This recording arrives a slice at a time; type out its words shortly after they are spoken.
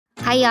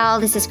Hi, y'all.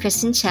 This is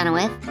Kristen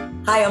Chenoweth.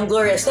 Hi, I'm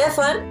Gloria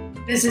Stefan.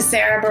 This is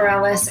Sarah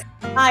Bareilles.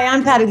 Hi,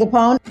 I'm Patty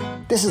Lapone.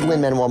 This is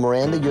Lin-Manuel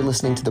Miranda. You're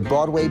listening to the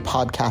Broadway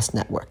Podcast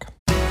Network.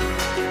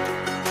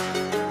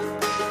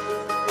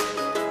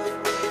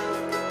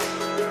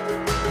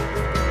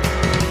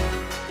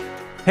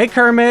 Hey,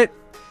 Kermit.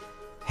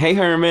 Hey,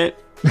 Hermit.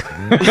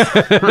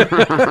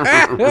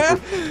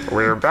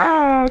 We're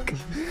back.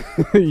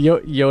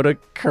 Yoda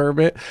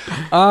Kermit.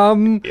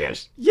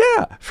 Yes.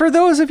 Yeah, for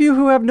those of you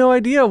who have no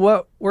idea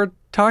what we're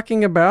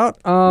talking about.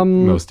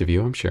 Most of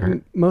you, I'm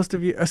sure. Most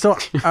of you. So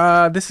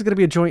this is going to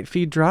be a joint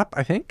feed drop,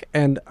 I think.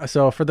 And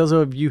so for those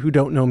of you who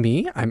don't know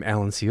me, I'm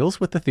Alan Seals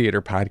with the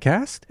Theater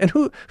Podcast. And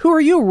who are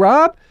you,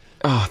 Rob?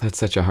 Oh, that's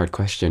such a hard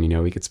question. You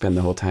know, we could spend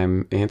the whole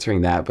time answering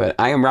that. But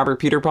I am Robert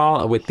Peter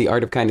Paul with the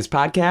Art of Kindness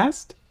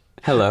podcast.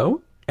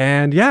 Hello.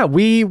 And yeah,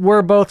 we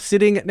were both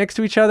sitting next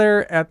to each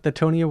other at the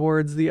Tony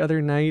Awards the other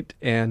night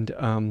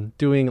and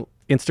doing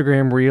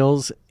Instagram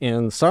Reels,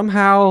 and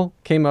somehow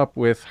came up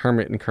with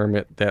Hermit and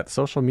Kermit that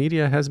social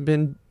media has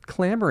been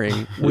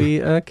clamoring. We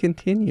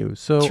continue.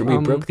 So we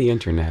broke the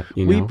internet.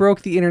 We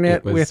broke the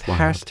internet with wild.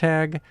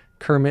 hashtag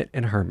Kermit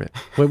and Hermit.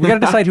 Well, we got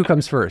to decide who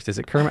comes first. Is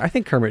it Kermit? I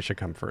think Kermit should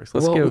come first.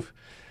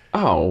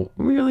 Oh,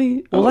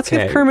 really? Well, let's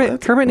give Kermit.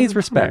 Kermit needs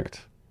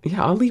respect.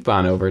 Yeah, I'll leap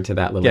on over to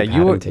that little pad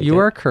and take you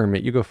are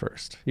Kermit. You go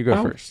first.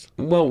 First.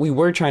 Well, we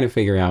were trying to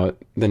figure out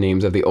the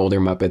names of the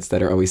older Muppets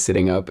that are always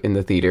sitting up in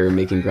the theater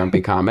making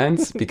grumpy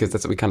comments, because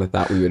that's what we kind of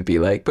thought we would be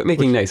like, but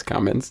making nice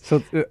comments.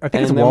 So I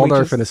think it's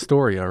Waldorf and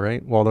Astoria,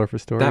 right? Waldorf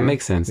Astoria. That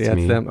makes sense to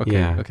me. It's them? Okay,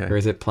 yeah. okay. Or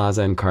is it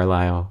Plaza and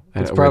Carlisle?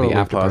 It's where probably the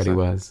after Plaza. party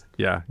was.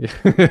 Yeah.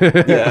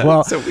 Yeah.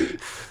 Well,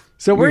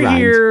 so we're rhymed.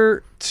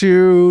 here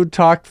to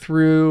talk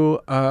through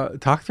the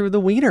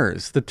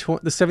wieners, the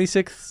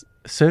 76th,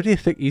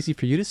 easy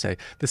for you to say,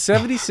 the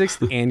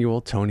 76th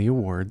annual Tony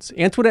Awards,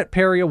 Antoinette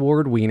Perry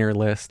Award wiener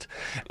list,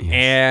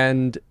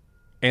 yes.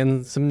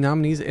 and some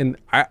nominees. And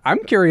I'm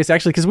curious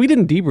actually, because we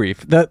didn't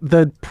debrief.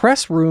 The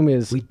press room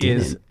is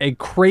a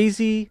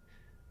crazy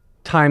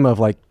time of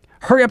like,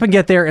 hurry up and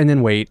get there and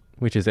then wait,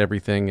 which is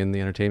everything in the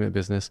entertainment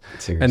business.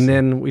 Seriously.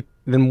 And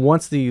then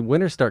once the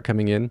winners start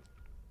coming in,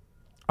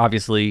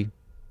 obviously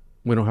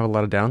we don't have a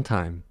lot of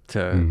downtime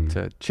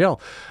to chill.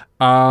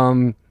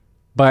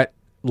 But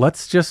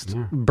let's just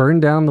burn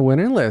down the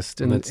winner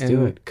list. Let's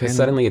do it. Because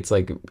suddenly it's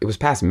like, it was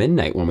past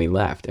midnight when we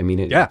left. I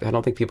mean, I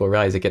don't think people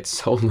realize it gets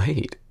so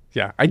late.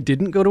 Yeah, I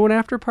didn't go to an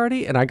after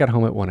party and I got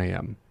home at 1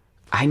 a.m.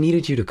 I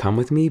needed you to come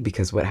with me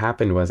because what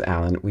happened was,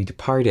 Alan, we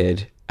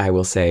departed, I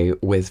will say,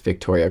 with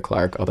Victoria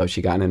Clark, although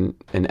she got in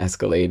an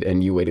Escalade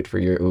and you waited for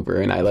your Uber,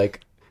 and I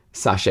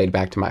sashayed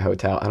back to my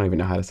hotel. I don't even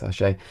know how to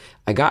sashay.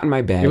 I got in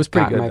my bed,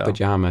 got in my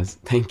pajamas.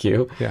 Thank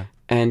you. Yeah.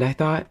 And I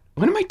thought,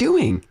 what am I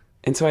doing?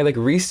 And so I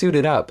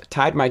resuited up,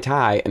 tied my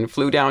tie, and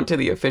flew down to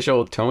the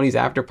official Tony's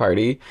after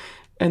party.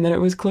 And then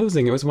it was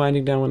closing. It was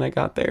winding down when I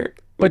got there.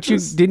 But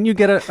didn't you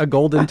get a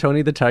golden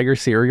Tony the Tiger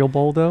cereal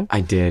bowl though?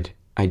 I did.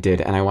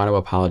 And I want to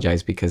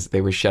apologize because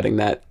they were shutting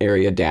that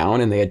area down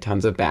and they had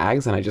tons of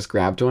bags, and I just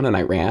grabbed one and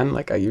I ran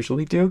like I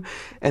usually do.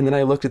 And then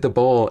I looked at the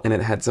bowl and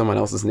it had someone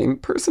else's name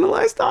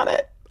personalized on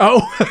it. Oh,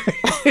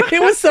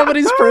 it was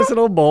somebody's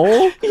personal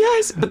bowl?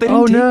 Yes, but they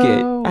didn't take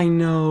it. I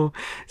know.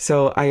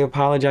 So I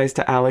apologize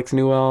to Alex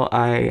Newell.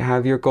 I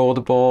have your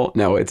gold bowl.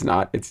 No, it's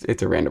not.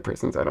 It's a random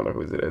person's. I don't know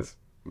whose it is.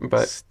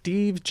 But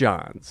Steve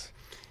Johns.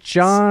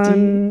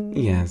 John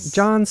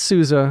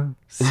Sousa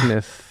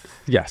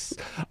Smith. Yes.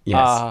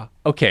 Yes.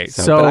 Okay.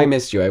 So but I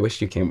missed you. I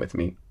wish you came with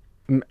me.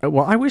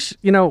 Well, I wish,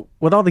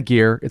 with all the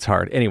gear, it's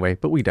hard. Anyway,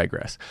 but we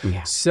digress.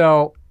 Yeah.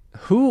 So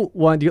who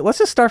won? Let's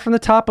just start from the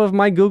top of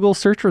my Google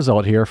search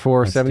result here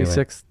for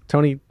 76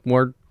 Tony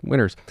Award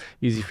winners.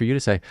 Easy for you to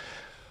say.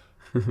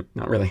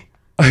 Not really.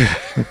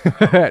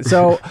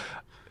 So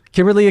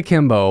Kimberly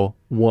Akimbo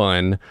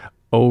won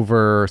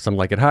over Some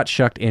Like It Hot,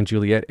 Shucked, and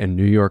Juliet, and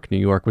New York, New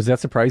York. Was that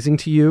surprising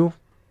to you?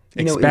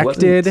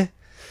 Expected?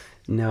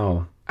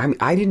 No.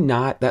 I did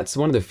not. That's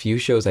one of the few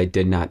shows I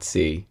did not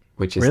see,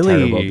 which is Really?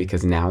 terrible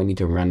because now I need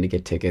to run to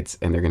get tickets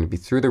and they're going to be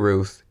through the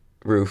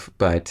roof.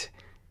 But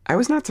I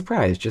was not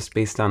surprised just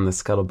based on the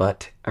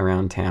scuttlebutt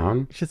around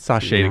town. You should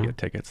sashay to get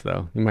tickets,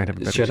 though. You might have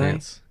a better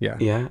chance. Yeah.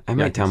 Yeah. Yeah. I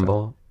might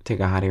tumble, take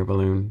a hot air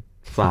balloon,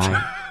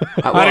 fly.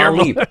 I'll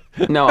leap.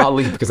 No, I'll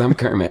leap because I'm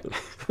Kermit.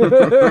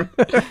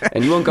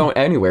 And you won't go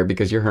anywhere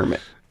because you're Hermit.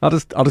 I'll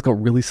just go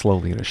really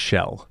slowly in a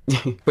shell.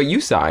 But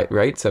you saw it,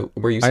 right? So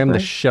were you surprised? I am the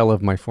shell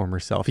of my former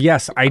self.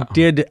 Yes, I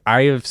did.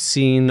 I have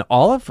seen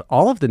all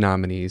of the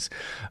nominees,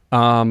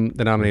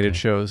 the nominated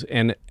shows,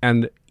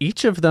 and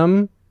each of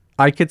them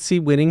I could see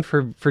winning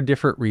for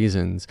different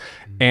reasons.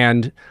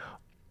 And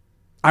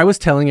I was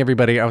telling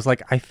everybody, I was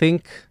like, I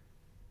think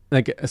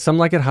Some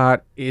Like It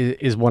Hot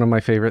is one of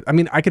my favorite. I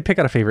mean, I could pick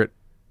out a favorite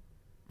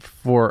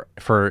for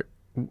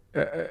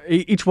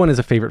each one is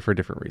a favorite for a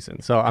different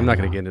reason. So I'm not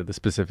going to get into the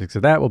specifics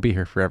of that. We'll be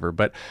here forever.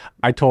 But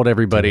I told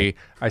everybody,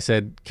 I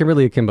said,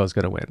 Kimberly Akimbo's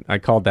going to win. I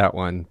called that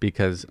one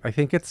because I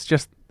think it's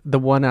just the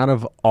one out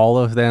of all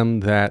of them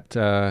that's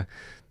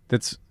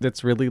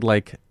really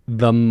like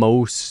the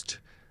most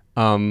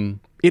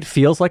It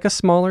feels like a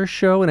smaller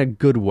show in a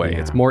good way. Yeah.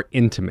 It's more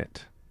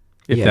intimate.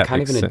 If that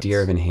kind of makes in a sense.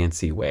 Dear Evan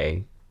Hansen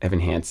way. Evan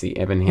Hansen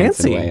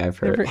Handsy. way, I've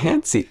heard. Never-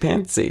 Pansy,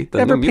 the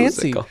Never new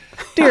Pansy. musical.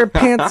 Dear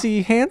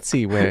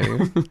Pansy way.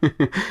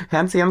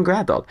 Pansy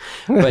Ungraddled.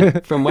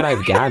 But from what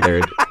I've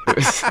gathered,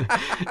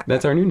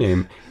 that's our new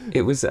name.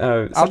 It was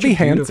such be a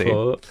Handsy.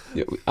 beautiful...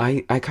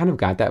 I kind of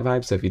got that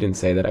vibe, so if you didn't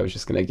say that, I was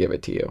just going to give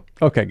it to you.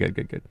 Okay, good.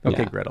 Okay,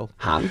 Yeah. Gretel.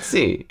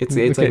 Hansi. It's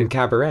Okay. like in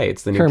Cabaret.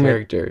 It's the new Kermit.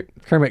 character.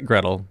 Kermit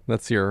Gretel.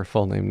 That's your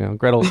full name now.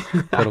 Gretel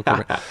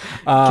Kermit.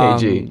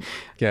 KG.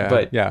 Yeah.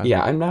 But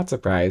yeah. I'm not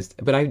surprised.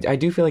 But I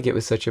do feel like it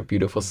was such a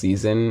beautiful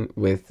season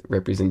with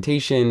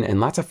representation and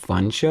lots of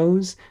fun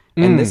shows.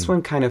 And this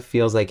one kind of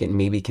feels like it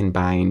maybe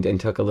combined and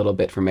took a little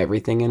bit from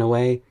everything in a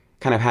way.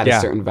 Kind of had a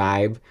certain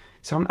vibe.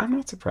 So I'm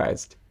not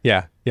surprised.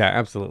 Yeah,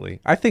 absolutely.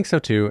 I think so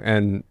too.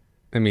 And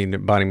I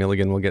mean, Bonnie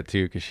Milligan we'll get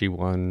to because she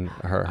won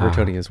her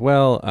Tony as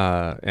well.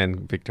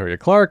 And Victoria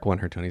Clark won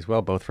her Tony as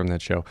well, both from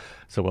that show.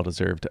 So well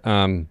deserved.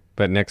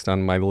 But next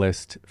on my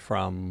list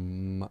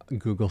from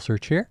Google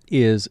search here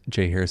is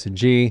J. Harrison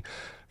Ghee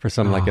for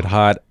Some Like It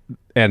Hot.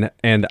 And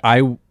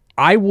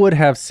I would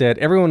have said,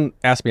 everyone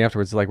asked me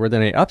afterwards, like, were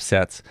there any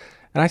upsets?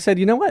 And I said,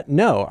 you know what?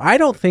 No, I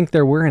don't think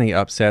there were any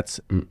upsets.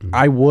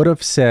 I would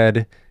have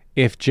said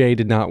if Jay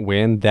did not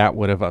win, that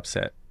would have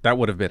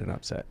been an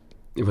upset.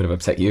 It would have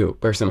upset you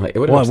personally. It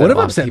would Well, have it would have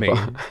upset upset a me.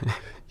 lot of people.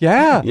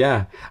 Yeah.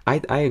 Yeah,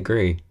 I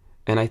agree.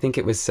 And I think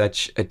it was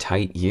such a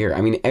tight year.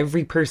 I mean,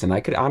 every person, I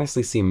could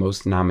honestly see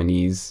most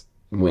nominees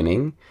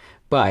winning.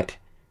 But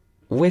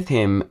with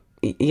him,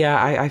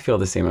 yeah, I feel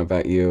the same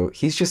about you.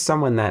 He's just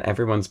someone that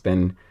everyone's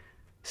been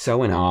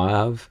so in awe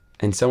of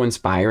and so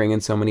inspiring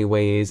in so many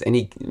ways.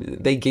 And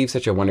they gave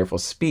such a wonderful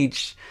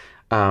speech.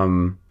 I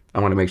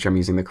want to make sure I'm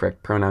using the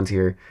correct pronouns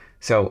here.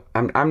 So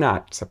I'm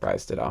not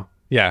surprised at all.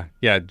 Yeah.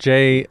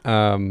 Jay,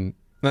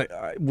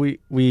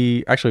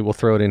 we actually will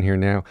throw it in here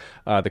now.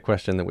 The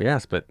question that we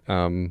asked, but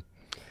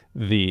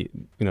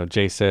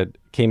Jay said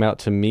came out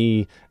to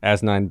me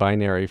as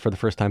non-binary for the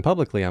first time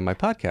publicly on my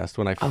podcast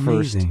when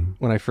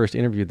I first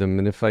interviewed them.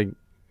 And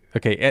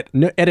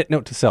edit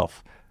note to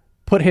self,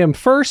 put him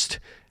first,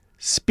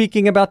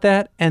 speaking about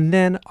that, and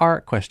then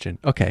our question.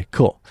 Okay,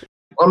 cool.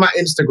 On my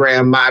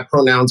Instagram, my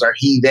pronouns are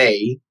he,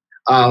 they.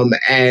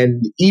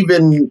 And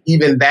even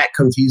that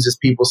confuses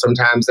people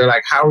sometimes. They're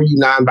like, how are you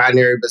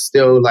non-binary, but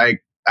still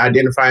like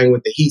identifying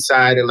with the he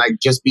side and like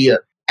just be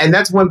and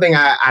that's one thing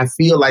I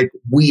feel like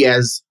we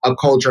as a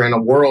culture and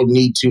a world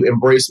need to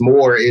embrace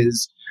more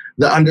is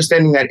the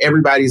understanding that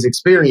everybody's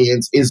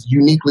experience is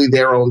uniquely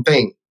their own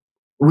thing.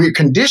 We're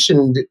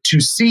conditioned to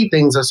see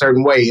things a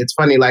certain way. It's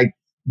funny, like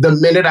the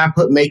minute I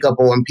put makeup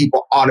on,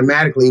 people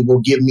automatically will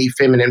give me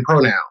feminine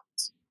pronouns.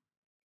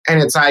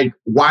 And it's like,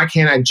 why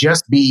can't I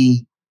just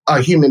be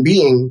a human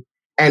being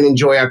and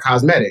enjoy a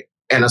cosmetic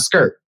and a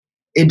skirt?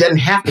 It doesn't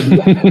have to be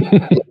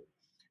that.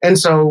 And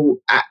so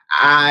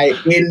I,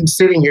 in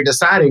sitting here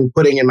deciding,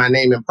 putting in my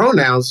name and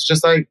pronouns, it's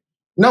just like,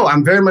 no,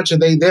 I'm very much a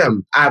they,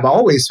 them. I've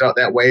always felt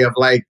that way of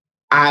like,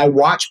 I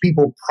watch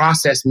people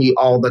process me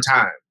all the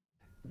time.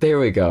 There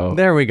we go.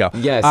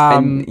 Yes,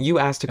 and you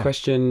asked a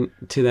question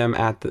to them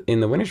in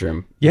the winner's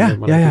room. Yeah,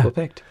 one of the people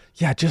picked.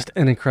 Yeah, just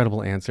an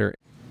incredible answer.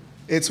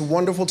 It's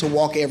wonderful to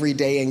walk every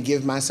day and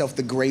give myself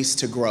the grace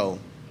to grow,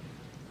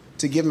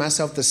 to give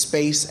myself the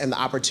space and the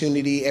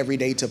opportunity every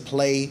day to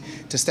play,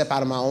 to step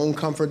out of my own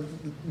comfort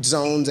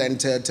zones and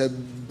to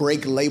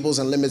break labels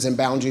and limits and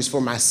boundaries for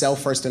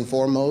myself first and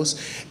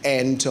foremost,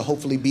 and to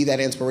hopefully be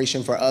that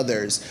inspiration for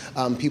others.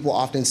 People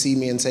often see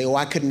me and say, oh,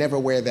 I could never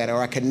wear that,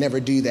 or I could never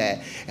do that.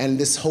 And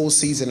this whole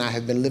season I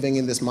have been living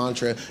in this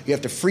mantra, you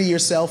have to free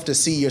yourself to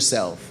see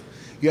yourself.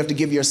 You have to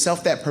give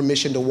yourself that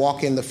permission to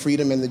walk in the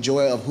freedom and the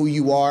joy of who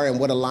you are and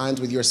what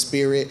aligns with your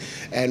spirit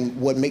and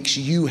what makes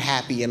you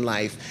happy in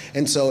life.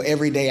 And so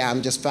every day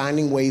I'm just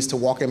finding ways to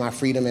walk in my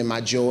freedom and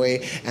my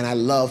joy, and I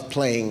love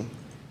playing.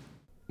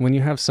 When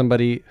you have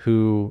somebody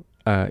who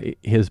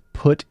is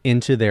put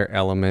into their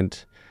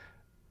element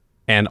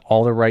and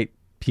all the right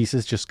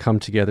pieces just come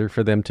together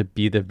for them to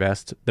be the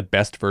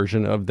best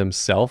version of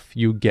themselves,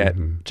 you get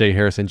J.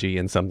 Harrison Ghee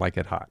and Some Like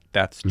It Hot.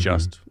 That's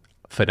just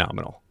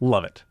phenomenal.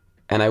 Love it.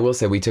 And I will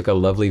say we took a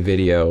lovely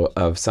video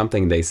of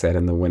something they said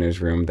in the winner's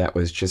room that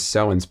was just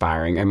so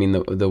inspiring. I mean,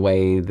 the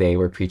way they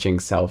were preaching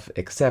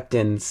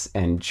self-acceptance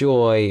and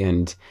joy,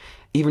 and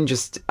even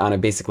just on a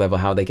basic level,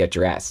 how they get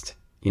dressed.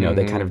 You know,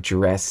 they kind of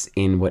dress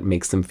in what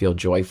makes them feel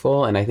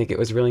joyful. And I think it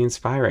was really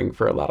inspiring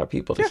for a lot of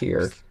people to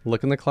hear. Just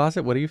look in the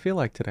closet. What do you feel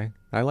like today?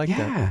 I like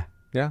that.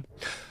 Yeah.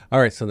 All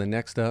right. So the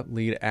next up,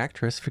 lead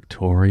actress,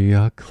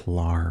 Victoria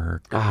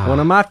Clark. One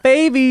of my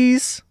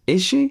favies.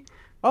 Is she?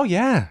 Oh,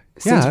 yeah.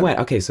 Since when?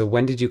 Okay, so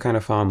when did you kind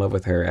of fall in love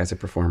with her as a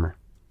performer?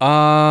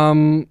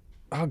 Oh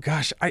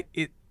gosh,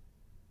 it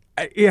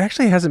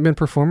actually hasn't been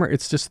performer.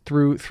 It's just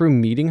through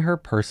meeting her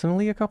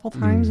personally a couple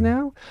times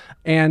now,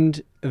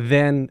 and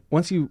then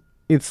once you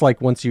own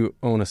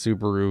a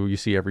Subaru, you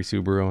see every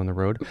Subaru on the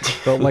road.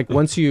 But like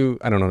once you,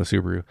 I don't own a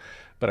Subaru,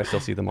 but I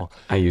still see them all.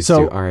 I used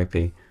to,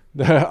 R.I.P.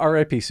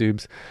 R.I.P.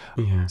 Subes.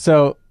 Yeah.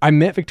 So I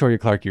met Victoria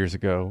Clark years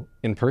ago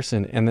in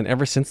person, and then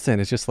ever since then,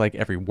 it's just like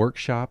every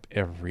workshop,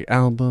 every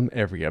album,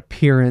 every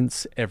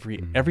appearance,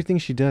 everything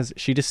she does,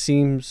 she just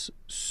seems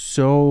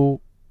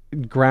so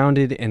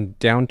grounded and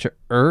down to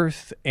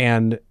earth,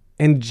 and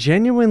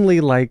genuinely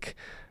like,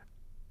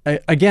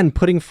 again,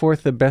 putting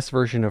forth the best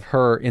version of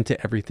her into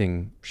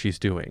everything she's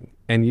doing.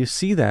 And you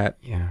see that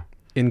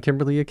in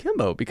Kimberly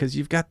Akimbo, because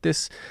you've got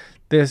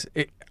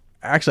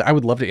actually, I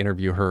would love to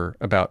interview her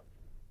about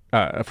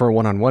for a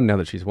one-on-one, now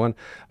that she's won,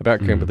 about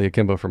Kimberly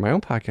Akimbo for my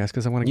own podcast,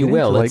 because I want to get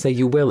into, let's say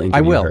you will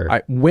interview her.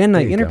 I will. When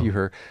I interview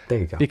her. There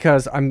you go.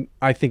 Because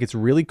I think it's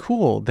really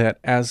cool that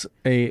as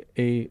a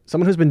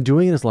someone who's been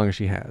doing it as long as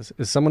she has,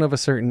 is someone of a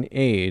certain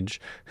age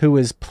who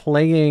is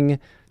playing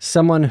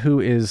someone who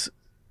is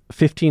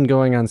 15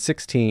 going on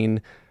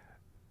 16,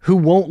 who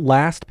won't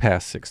last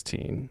past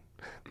 16.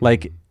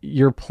 Like,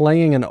 you're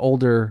playing an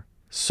older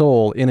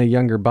soul in a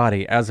younger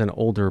body as an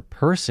older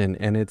person,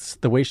 and it's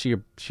the way she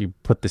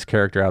put this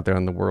character out there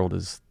in the world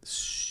is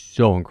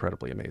so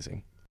incredibly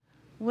amazing.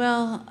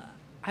 Well,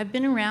 I've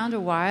been around a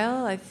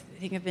while. I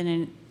think I've been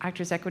an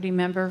Actors Equity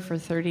member for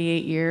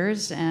 38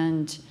 years,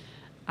 and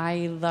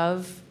I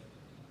love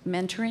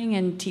mentoring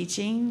and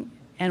teaching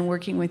and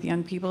working with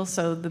young people.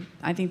 So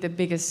I think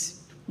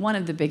one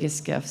of the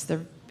biggest gifts, there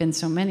have been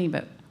so many,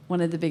 but one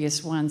of the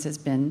biggest ones has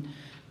been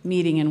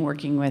meeting and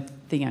working with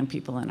the young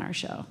people in our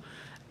show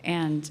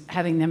and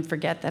having them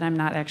forget that I'm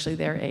not actually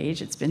their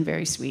age. It's been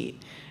very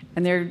sweet.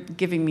 And they're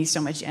giving me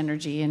so much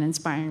energy and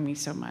inspiring me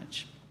so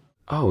much.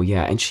 Oh,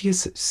 yeah. And she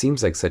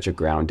seems like such a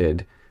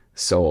grounded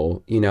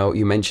soul. You know,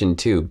 you mentioned,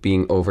 too,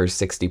 being over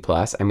 60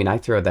 plus. I mean, I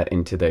throw that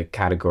into the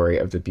category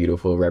of the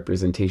beautiful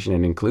representation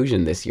and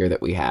inclusion this year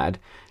that we had.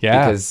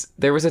 Yeah. Because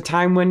there was a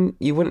time when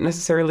you wouldn't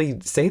necessarily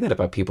say that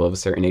about people of a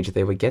certain age, that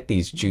they would get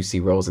these juicy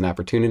roles and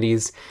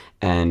opportunities.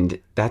 And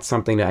that's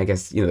something that I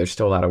guess, you know, there's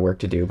still a lot of work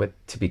to do, but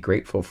to be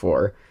grateful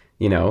for,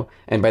 you know.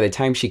 And by the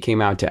time she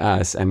came out to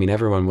us, I mean,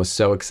 everyone was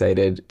so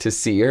excited to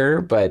see her,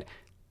 but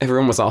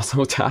everyone was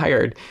also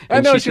tired.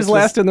 And I know, she's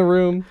last in the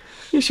room.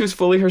 Yeah, she was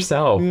fully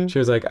herself. Yeah. She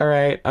was like, all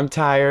right, I'm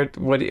tired.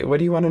 What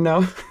do you want to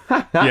know?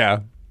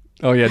 Yeah.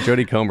 Oh, yeah,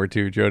 Jodie Comer,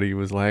 too. Jodie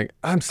was like,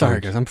 I'm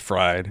sorry, guys, I'm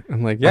fried.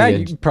 I'm like, yeah,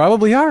 you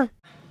probably are.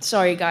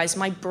 Sorry, guys,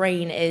 my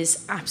brain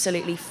is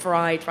absolutely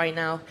fried right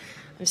now.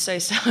 I'm so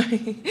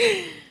sorry.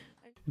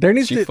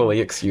 She fully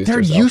excused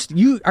herself.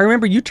 I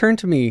remember you turned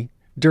to me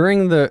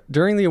during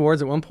the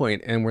awards at one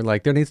point and were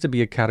like, there needs to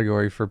be a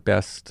category for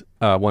best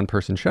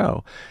one-person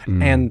show.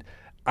 And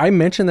I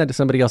mentioned that to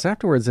somebody else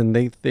afterwards, and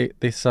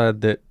they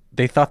said that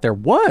they thought there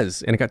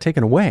was, and it got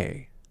taken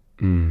away.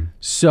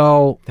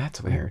 So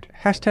that's weird.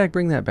 Hashtag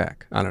bring that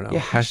back. I don't know. Yeah,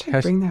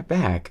 hashtag bring that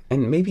back.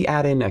 And maybe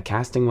add in a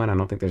casting one. I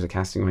don't think there's a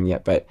casting one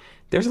yet, but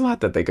there's a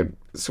lot that they could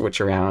switch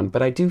around.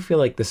 But I do feel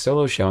like the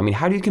solo show, I mean,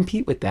 how do you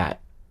compete with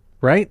that?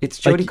 Right? It's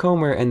Jodie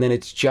Comer, and then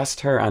it's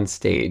just her on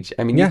stage.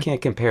 I mean, you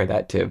can't compare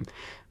that to,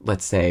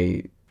 let's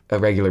say, a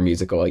regular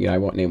musical. You know, I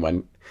won't name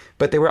one.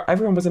 But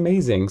everyone was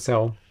amazing,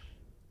 so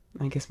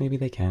I guess maybe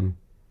they can.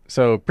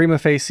 So Prima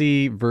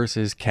Facie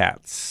versus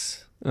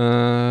Cats. What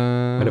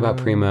about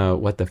Prima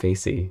What the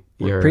Facie?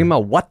 Prima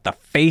What the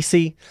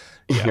Facie?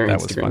 Yeah, your that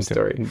Instagram was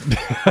story.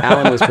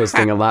 Alan was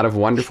posting a lot of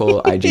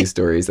wonderful IG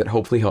stories that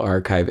hopefully he'll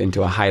archive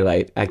into a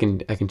highlight. I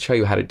can show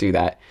you how to do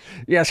that.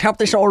 Yes, help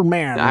this old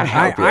man.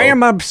 I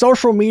am a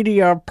social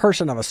media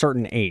person of a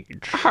certain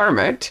age.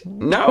 Hermit?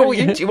 No,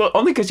 well,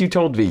 only because you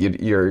told me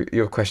you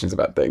have questions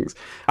about things.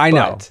 I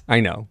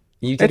know.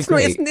 You did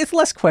great. It's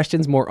less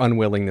questions, more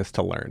unwillingness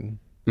to learn.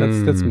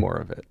 That's more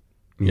of it.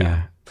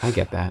 Yeah, I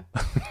get that.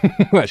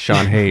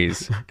 Sean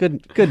Hayes.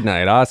 Good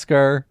night,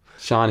 Oscar.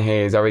 Sean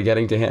Hayes, are we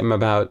getting to him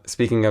about,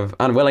 speaking of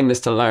unwillingness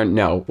to learn?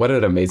 No, what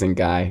an amazing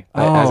guy.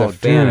 As a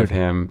fan of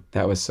him,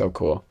 that was so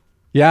cool.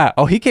 Yeah.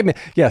 Oh, he came in.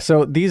 Yeah,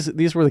 so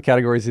these were the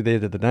categories he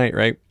did at the night,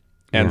 right?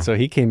 And so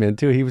he came in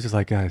too. He was just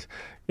like, guys,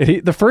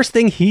 the first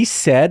thing he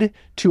said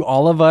to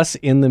all of us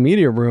in the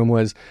media room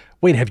was,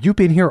 wait, have you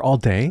been here all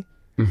day?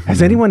 Mm-hmm.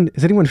 Has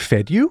anyone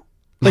fed you?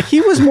 Like,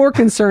 he was more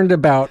concerned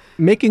about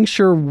making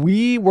sure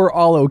we were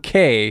all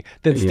okay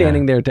than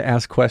standing there to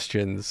ask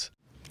questions.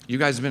 You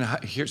guys have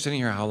been sitting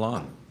here how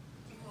long?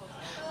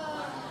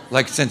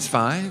 Like since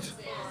 5?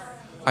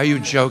 Are you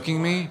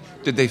joking me?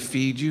 Did they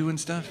feed you and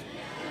stuff?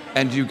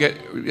 And do you get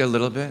a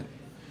little bit?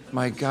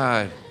 My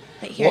God.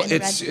 Well,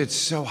 it's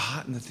so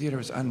hot in the theater.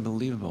 It's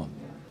unbelievable.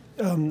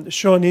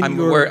 Sean,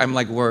 I'm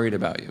like worried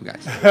about you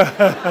guys.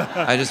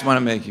 I just want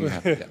to make you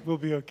happy. Yeah. We'll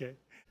be okay.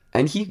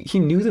 And he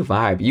knew the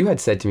vibe. You had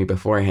said to me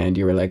beforehand,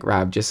 you were like,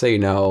 Rob, just so you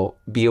know,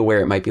 be aware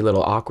it might be a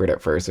little awkward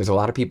at first. There's a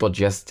lot of people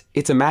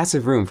it's a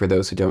massive room, for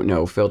those who don't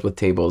know, filled with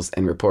tables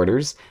and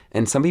reporters.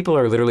 And some people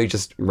are literally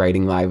just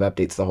writing live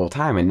updates the whole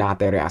time and not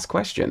there to ask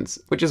questions,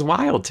 which is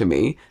wild to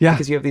me. Yeah.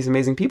 Because you have these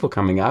amazing people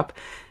coming up.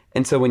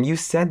 And so when you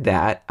said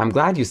that, I'm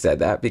glad you said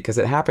that, because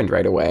it happened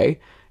right away.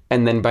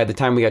 And then by the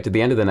time we got to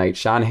the end of the night,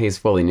 Sean Hayes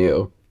fully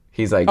knew.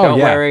 He's like, don't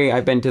worry,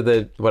 I've been to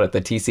the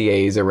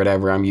TCAs or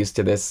whatever. I'm used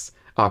to this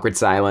awkward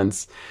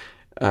silence.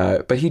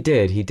 But he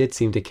did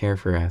seem to care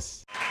for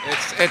us.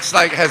 It's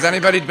like, has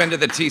anybody been to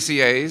the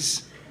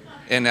TCAs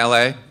in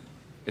LA?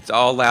 It's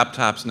all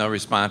laptops, no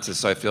responses,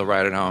 so I feel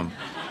right at home.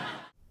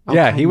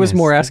 Yeah, he was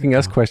more asking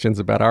us questions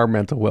about our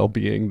mental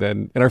well-being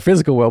and our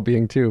physical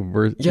well-being too,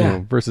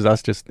 versus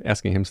us just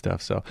asking him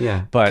stuff. So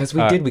yeah, but because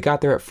we got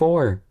there at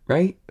 4,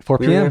 right? 4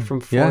 p.m. We were there from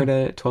 4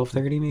 to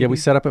 12:30 maybe. Yeah, we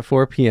set up at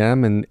 4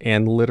 p.m.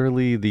 and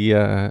literally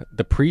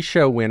the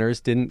pre-show winners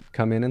didn't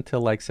come in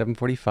until like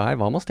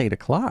 7:45, almost 8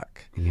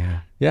 o'clock.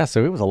 Yeah.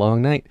 So it was a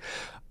long night.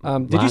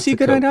 Did you see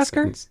Good Night,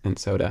 Oscar? And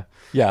soda.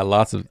 Yeah,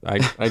 lots of.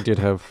 I did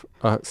have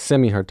a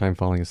semi-hard time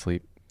falling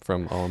asleep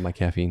from all of my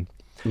caffeine.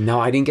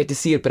 No, I didn't get to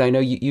see it, but I know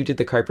you did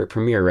the carpet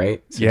premiere,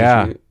 right? So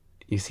yeah. Did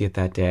you see it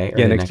that day?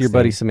 Yeah, next to your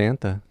buddy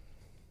Samantha.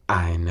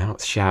 I know.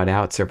 Shout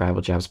out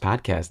Survival Jobs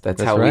Podcast.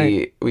 That's how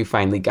right. we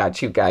finally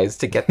got you guys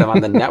to get them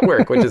on the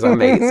network, which is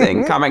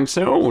amazing. Coming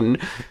soon.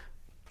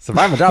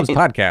 Survival Jobs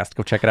Podcast.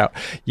 Go check it out.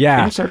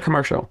 Yeah. Insert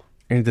commercial.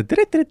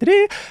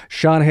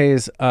 Sean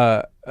Hayes,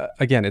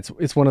 again,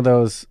 it's one of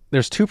those,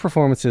 there's 2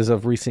 performances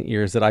of recent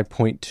years that I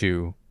point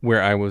to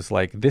where I was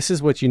like, this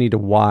is what you need to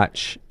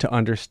watch to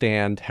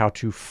understand how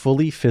to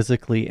fully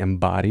physically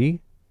embody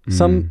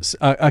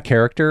a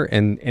character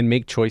and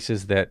make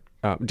choices that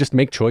just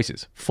make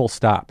choices, full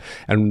stop.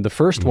 And the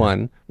first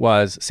one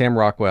was Sam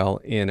Rockwell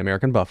in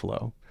American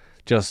Buffalo.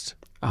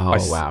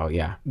 Wow,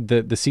 yeah.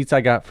 The seats I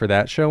got for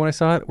that show when I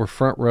saw it were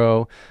front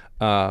row,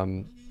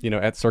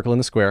 at Circle in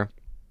the Square.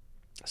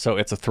 So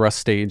it's a thrust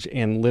stage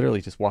and literally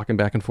just walking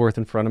back and forth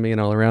in front of me and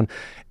all around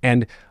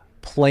and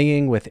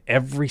playing with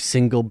every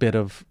single bit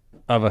of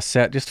a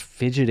set, just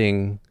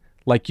fidgeting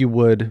like you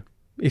would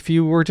if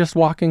you were just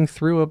walking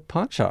through a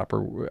pawn shop,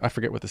 or I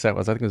forget what the set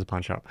was. I think it was a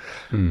pawn shop.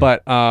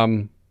 But,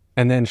 and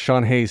then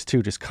Sean Hayes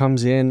too just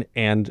comes in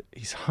and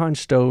he's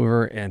hunched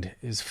over and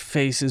his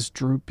face is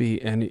droopy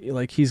and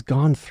like he's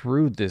gone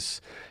through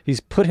this,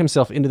 he's put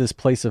himself into this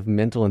place of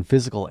mental and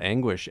physical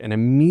anguish, and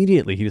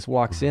immediately he just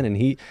walks in and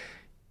he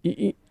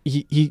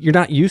you're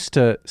not used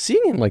to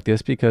seeing him like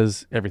this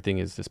because everything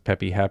is this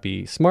peppy,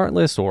 happy,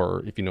 smartless,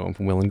 or if you know him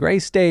from Will and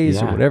Grace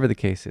days or whatever the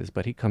case is.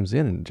 But he comes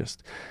in and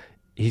just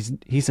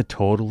he's a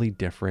totally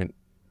different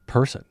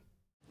person.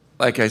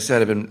 Like I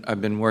said,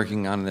 I've been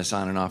working on this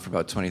on and off for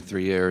about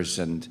 23 years,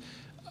 and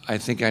I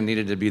think I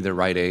needed to be the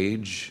right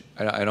age.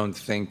 I don't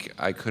think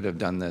I could have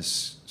done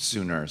this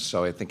sooner,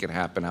 so I think it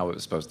happened how it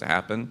was supposed to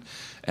happen.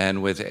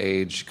 And with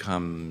age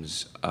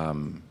comes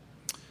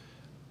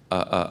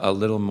a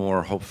little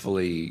more,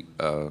 hopefully,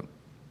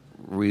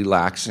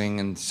 relaxing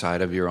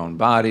inside of your own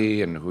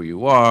body and who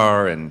you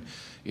are, and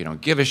you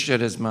don't give a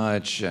shit as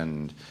much,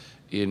 and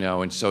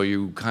and so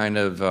you kind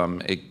of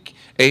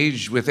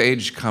with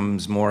age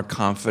comes more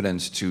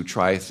confidence to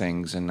try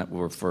things, and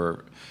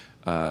for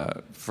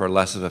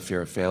less of a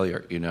fear of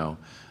failure,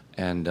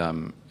 and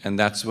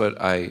that's what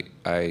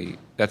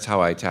that's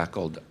how I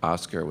tackled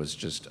Oscar, was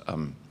just.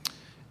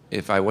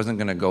 If I wasn't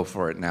going to go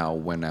for it now,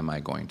 when am I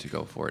going to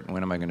go for it? And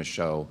when am I going to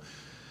show,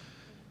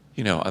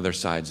 other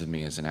sides of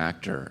me as an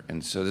actor?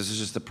 And so this is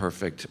just the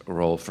perfect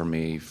role for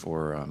me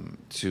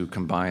to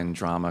combine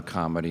drama,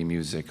 comedy,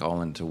 music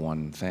all into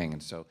one thing.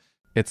 And so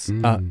it's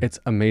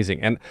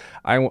amazing. And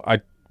I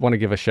want to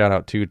give a shout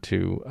out too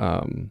to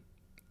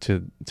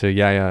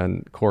Yaya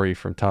and Corey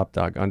from Top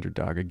Dog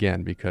Underdog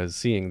again, because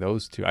seeing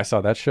those two, I saw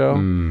that show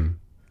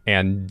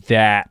and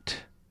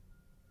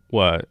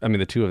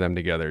the 2 of them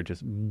together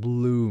just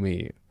blew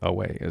me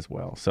away as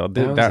well. So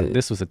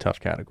this was a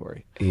tough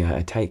category. Yeah,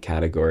 a tight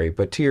category.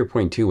 But to your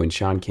point too, when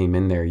Sean came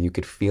in there, you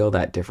could feel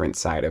that different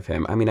side of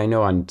him. I mean, I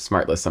know on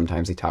Smartless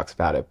sometimes he talks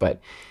about it,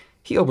 but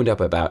he opened up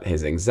about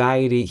his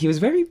anxiety. He was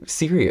very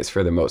serious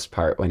for the most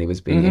part when he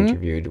was being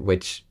interviewed,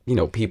 which,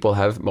 people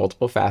have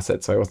multiple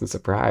facets, so I wasn't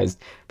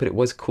surprised. But it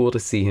was cool to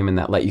see him in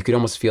that light. You could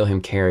almost feel him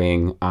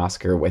carrying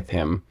Oscar with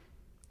him,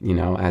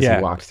 as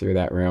he walked through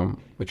that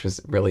room, which was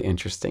really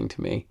interesting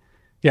to me.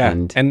 Yeah,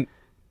 and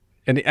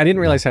I didn't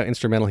realize how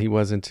instrumental he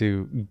was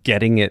into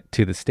getting it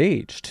to the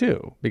stage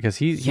too, because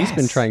he's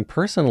been trying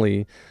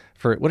personally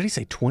for, what did he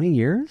say, 20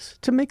 years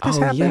to make this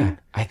happen? Yeah,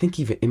 I think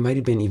it might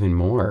have been even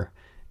more.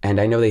 And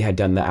I know they had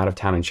done the Out of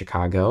Town in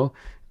Chicago,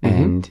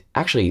 and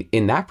actually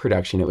in that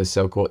production it was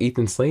so cool.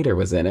 Ethan Slater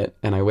was in it,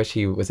 and I wish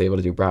he was able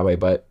to do Broadway,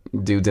 but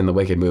dude's in the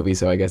Wicked movie,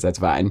 so I guess that's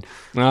fine.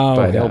 Oh,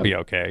 but he'll be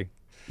okay.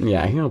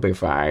 Yeah, he'll be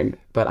fine.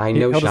 But I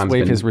know he'll Sean's just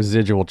wave his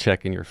residual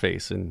check in your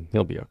face, and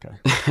he'll be okay.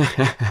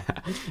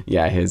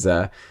 Yeah, his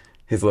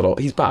little,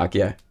 he's Bach,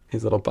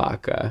 his little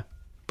Bach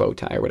bow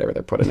tie or whatever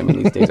they're putting him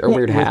in these days, or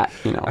weird hat,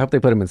 I hope they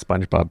put him in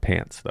SpongeBob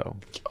pants though.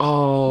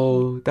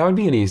 Oh, that would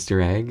be an Easter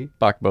egg.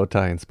 Bach bow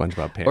tie and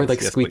SpongeBob pants. Or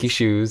like squeaky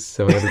shoes,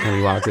 so every time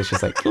he walks, it's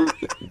just like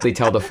they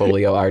tell the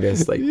folio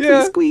artist like,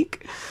 please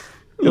squeak.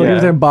 Yeah.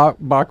 Then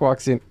Bach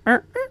walks in.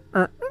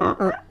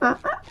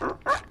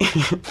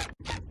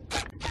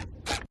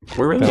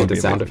 We're really into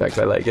sound effects.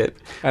 I like it.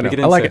 I know. We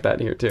can I like insert that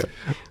here too.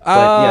 But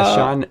yeah,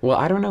 Sean. Well,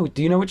 I don't know.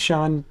 Do you know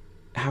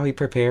how he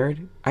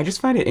prepared? I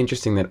just find it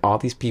interesting that all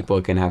these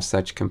people can have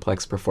such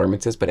complex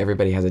performances, but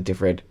everybody has a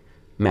different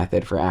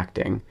method for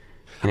acting.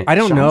 I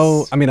don't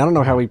know. I mean, I don't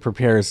know how he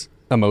prepares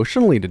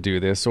emotionally to do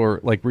this, or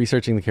like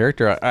researching the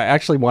character. I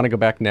actually want to go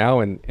back now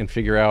and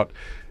figure out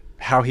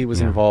how he was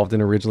involved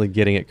in originally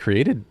getting it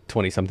created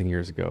 20 something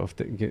years ago. If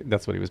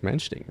that's what he was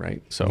mentioning,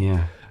 right? So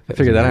I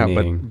figured that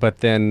out. But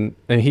then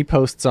and he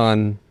posted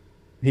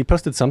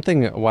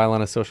something a while on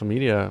his social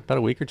media about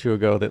a week or two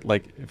ago that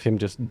like of him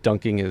just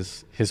dunking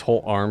his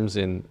whole arms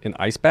in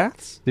ice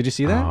baths. Did you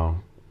see that? Oh,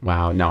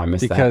 wow. No, I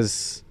missed that.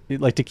 Because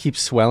like to keep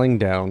swelling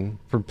down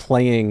for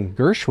playing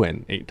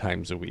Gershwin 8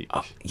 times a week.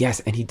 Oh, yes,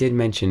 and he did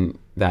mention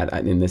that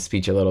in the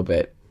speech a little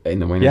bit in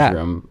the winner's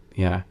room.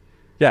 Yeah.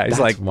 Yeah, he's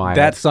That's like, wild.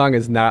 that song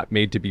is not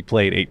made to be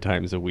played 8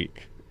 times a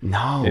week.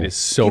 No. It is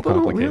so people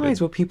complicated. Don't realize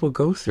what people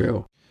go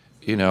through.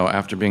 You know,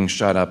 after being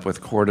shot up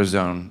with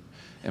cortisone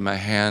in my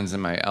hands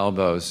and my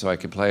elbows so I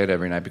could play it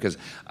every night, because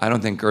I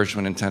don't think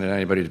Gershwin intended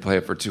anybody to play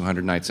it for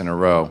 200 nights in a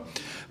row.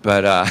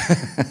 But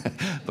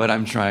but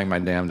I'm trying my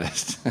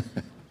damnedest.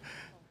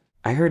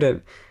 I heard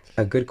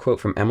a good quote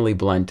from Emily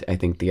Blunt, I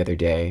think, the other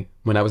day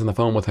when I was on the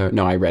phone with her.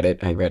 No, I read it.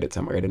 I read it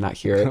somewhere. I did not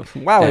hear it.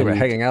 While we were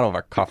hanging out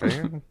over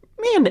coffee.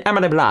 Me and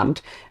Emily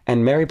Blunt.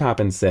 And Mary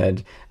Poppins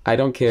said, I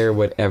don't care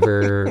what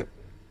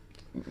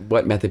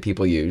method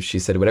people use. She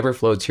said, whatever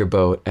floats your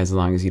boat as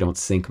long as you don't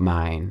sink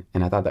mine.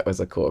 And I thought that was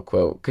a cool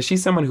quote because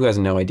she's someone who has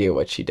no idea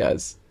what she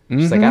does.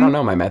 She's like, I don't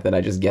know my method.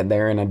 I just get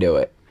there and I do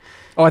it.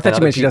 Oh, I thought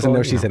you meant she doesn't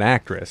know she's an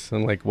actress.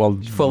 I'm like, well,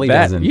 fully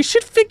doesn't. You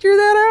should figure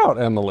that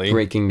out, Emily.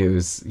 Breaking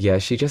news. Yeah,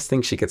 she just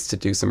thinks she gets to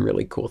do some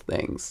really cool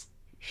things.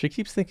 She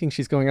keeps thinking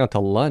she's going out to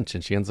lunch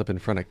and she ends up in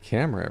front of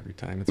camera every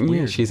time. It's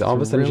weird. She's all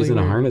of a sudden she's in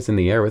a harness in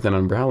the air with an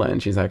umbrella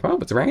and she's like, oh,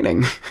 it's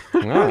raining.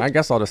 Well, I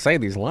guess I'll just say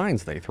these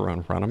lines they throw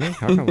in front of me.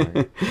 How come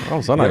all of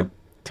a sudden I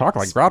talk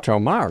like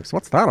Groucho Marx?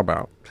 What's that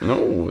about?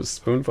 No, a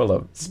spoonful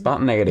of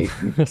spontaneity.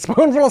 A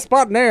spoonful of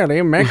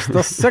spontaneity makes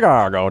the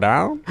cigar go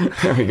down.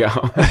 There we go.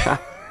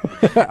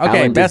 Okay,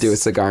 Alan did do a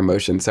cigar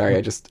motion. Sorry,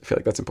 I just feel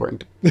like that's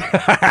important. We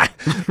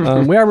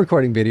are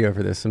recording video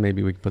for this, so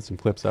maybe we can put some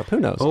clips up. Who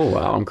knows? Oh,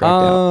 wow, I'm cracked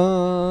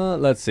out.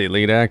 Let's see.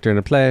 Lead actor in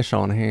a play,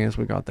 Sean Hayes.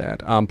 We got that.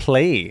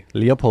 Play,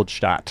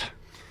 Leopoldstadt.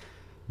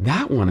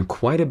 That one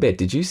quite a bit.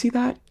 Did you see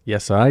that?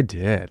 Yes, I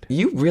did.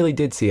 You really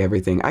did see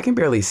everything. I can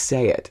barely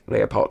say it,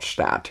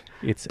 Leopoldstadt.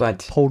 It's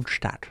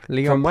Leopoldstadt.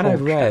 From what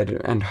I've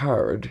read and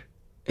heard,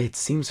 it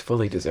seems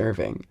fully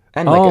deserving.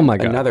 And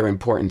like another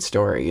important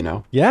story, you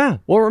know? Yeah.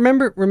 Well,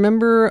 remember,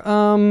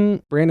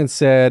 Brandon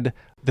said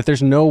that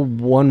there's no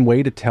one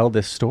way to tell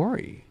this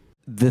story.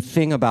 The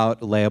thing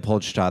about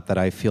Leopoldstadt that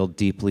I feel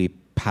deeply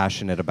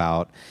passionate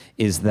about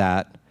is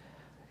that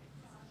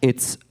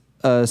it's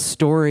a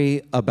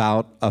story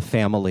about a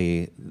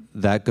family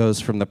that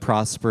goes from the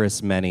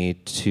prosperous many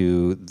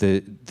to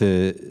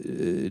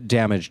the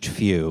damaged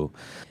few.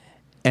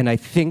 And I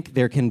think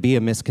there can be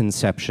a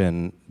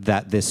misconception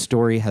that this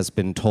story has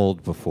been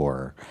told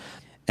before.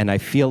 And I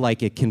feel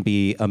like it can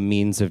be a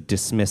means of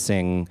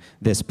dismissing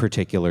this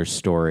particular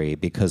story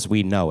because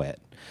we know it.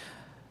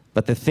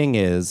 But the thing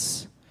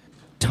is,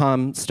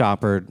 Tom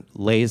Stoppard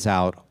lays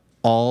out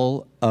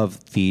all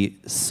of the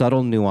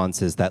subtle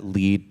nuances that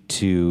lead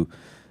to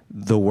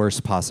the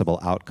worst possible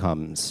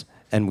outcomes.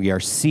 And we are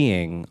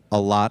seeing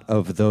a lot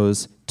of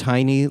those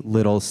tiny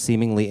little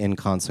seemingly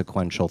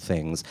inconsequential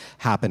things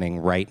happening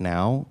right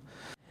now.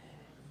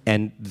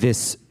 And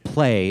this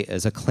play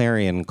is a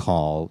clarion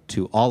call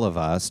to all of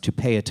us to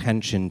pay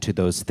attention to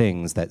those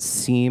things that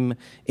seem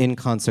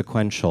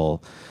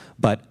inconsequential,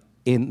 but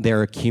in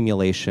their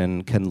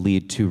accumulation can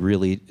lead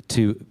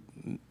to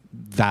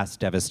vast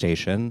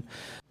devastation.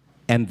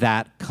 And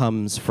that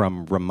comes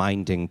from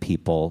reminding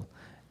people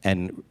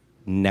and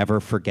never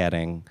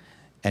forgetting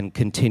and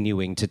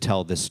continuing to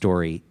tell the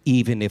story,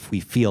 even if we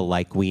feel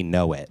like we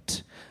know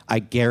it. I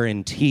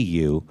guarantee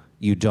you,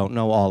 you don't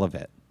know all of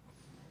it.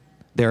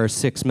 There are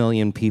 6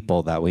 million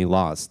people that we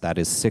lost. That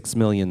is 6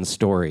 million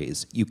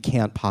stories. You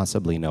can't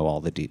possibly know all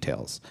the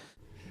details.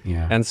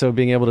 Yeah. And so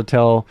being able to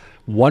tell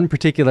one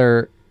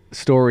particular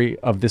story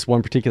of this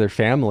one particular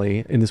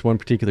family in this one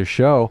particular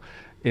show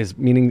is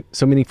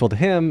so meaningful to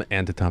him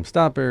and to Tom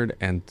Stoppard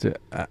and to,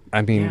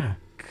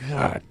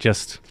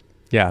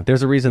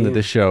 there's a reason that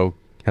this show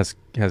has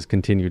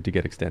continued to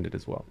get extended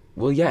as well.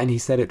 Well, yeah, and he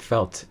said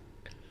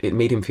it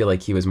made him feel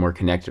like he was more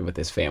connected with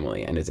his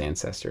family and his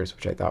ancestors,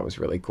 which I thought was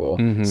really cool.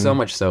 Mm-hmm. So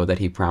much so that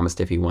he promised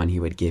if he won, he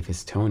would give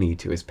his Tony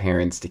to his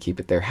parents to keep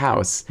at their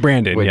house.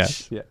 Brandon,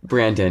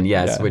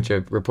 yes. Which a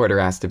reporter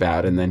asked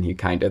about, and then he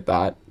kind of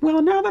thought,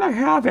 well, now that I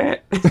have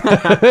it.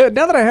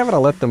 Now that I have it,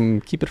 I'll let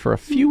them keep it for a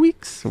few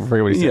weeks. I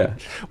forget what he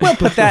said. Yeah. We'll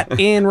put that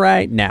in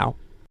right now.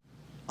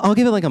 I'll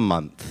give it like a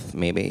month,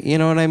 maybe. You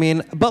know what I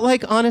mean? But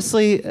like,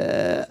 honestly,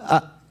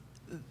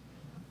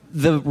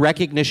 the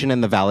recognition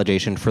and the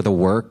validation for the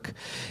work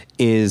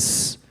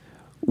is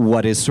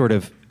what is sort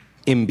of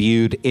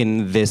imbued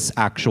in this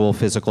actual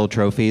physical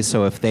trophy.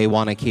 So if they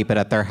want to keep it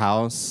at their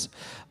house,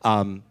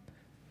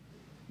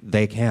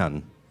 they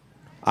can.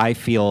 I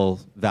feel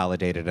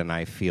validated and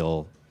I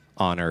feel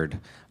honored.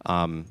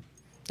 And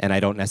I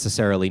don't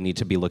necessarily need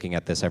to be looking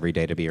at this every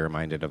day to be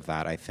reminded of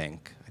that, I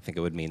think. I think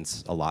it would mean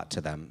a lot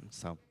to them.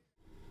 So.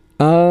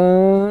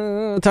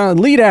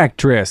 Lead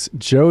actress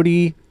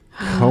Jodie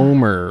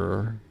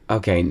Comer.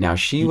 Okay, now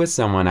she was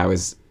someone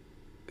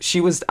she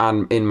was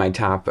in my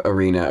top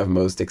arena of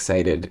most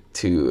excited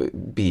to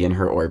be in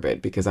her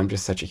orbit because I'm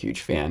just such a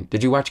huge fan.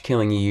 Did you watch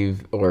Killing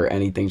Eve or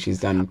anything she's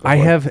done before? I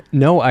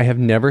have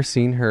never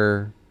seen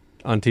her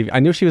on TV. I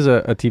knew she was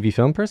a TV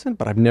film person,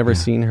 but I've never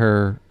seen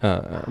her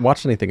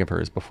watched anything of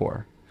hers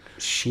before.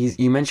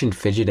 You mentioned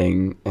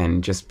fidgeting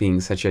and just being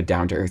such a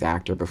down-to-earth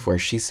actor before.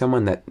 She's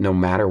someone that no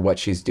matter what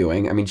she's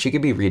doing, I mean, she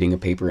could be reading a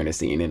paper in a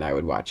scene and I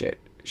would watch it.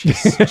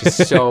 She's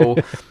just so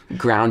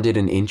grounded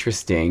and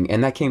interesting,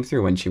 and that came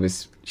through when she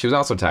was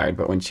also tired,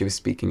 but when she was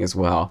speaking as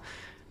well.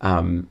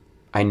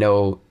 I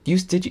know you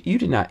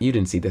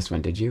didn't see this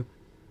one, did you?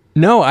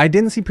 No, I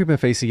didn't see Prima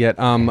Facie yet.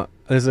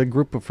 There's a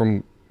group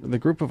from the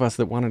group of us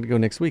that wanted to go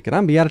next week, and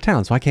I'm be out of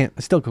town, so I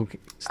still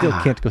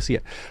can't go see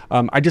it.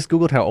 I just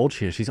googled how old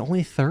she is. She's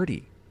only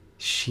 30.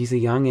 She's a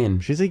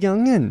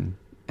youngin'.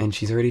 And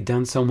she's already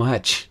done so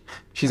much.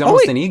 She's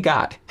almost an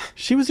EGOT.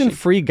 She was in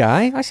Free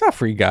Guy. I saw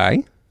Free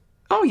Guy.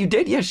 Oh, you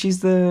did? Yeah, she's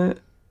the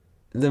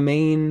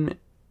main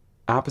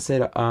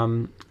opposite,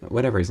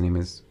 whatever his name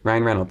is,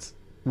 Ryan Reynolds.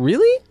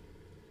 Really?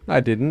 I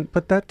didn't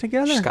put that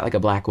together. She's got like a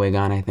black wig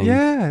on, I think.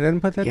 Yeah, I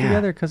didn't put that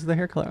together because of the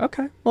hair color.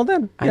 Okay, well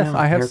then, yes,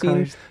 I have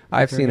seen.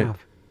 I've seen it.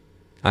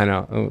 I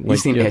know. You've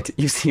seen it.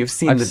 You've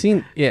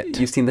seen it.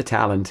 You've seen the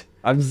talent.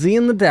 I've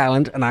seen the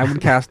talent, and I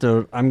would cast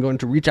her. I'm going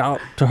to reach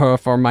out to her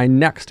for my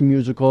next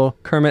musical,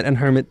 Kermit and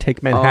Hermit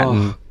Take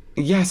Manhattan. Oh,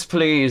 yes,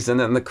 please, and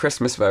then the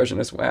Christmas version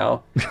as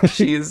well.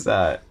 She's.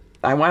 I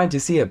wanted to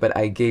see it, but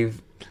I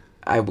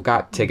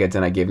got tickets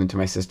and I gave them to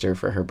my sister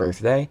for her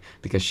birthday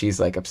because she's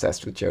like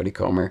obsessed with Jodie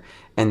Comer,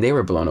 and they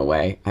were blown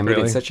away. I mean,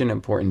 It's such an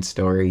important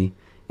story,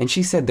 and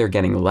she said they're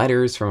getting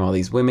letters from all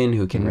these women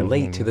who can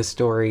relate to the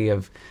story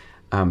of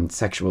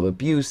sexual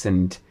abuse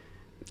and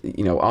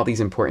all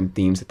these important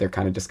themes that they're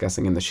kind of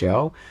discussing in the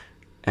show.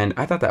 And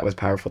I thought that was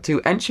powerful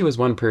too. And she was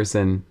one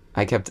person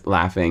I kept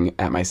laughing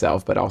at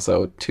myself, but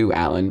also to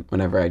Alan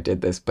whenever I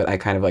did this. But I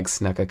kind of like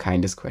snuck a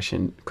kindness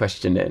question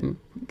in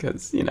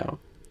because the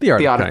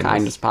Art of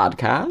Kindness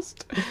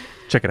podcast.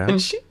 Check it out.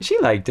 And she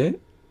liked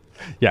it.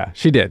 Yeah,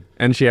 she did,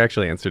 and she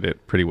actually answered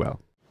it pretty well.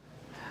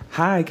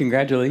 Hi,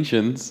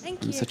 congratulations!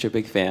 Thank you. I'm such a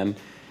big fan.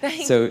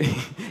 Thanks. So,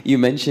 you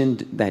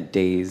mentioned that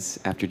days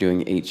after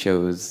doing 8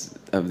 shows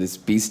of this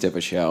beast of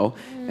a show,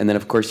 and then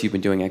of course you've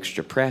been doing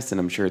extra press, and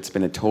I'm sure it's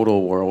been a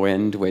total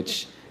whirlwind,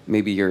 which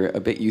maybe you're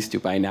a bit used to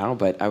by now,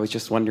 but I was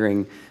just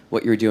wondering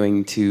what you're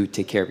doing to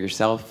take care of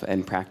yourself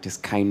and practice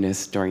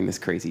kindness during this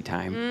crazy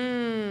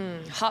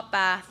time. Hot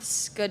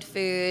baths, good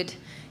food,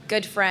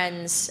 good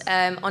friends.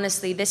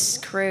 Honestly, this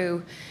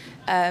crew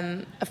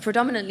of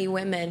predominantly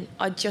women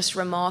are just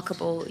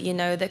remarkable.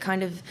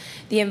 The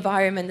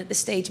environment that the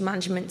stage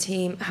management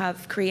team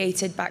have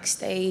created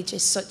backstage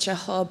is such a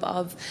hub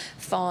of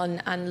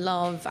fun and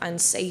love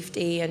and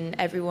safety, and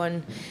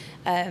everyone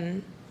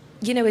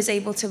is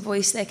able to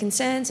voice their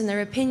concerns and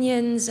their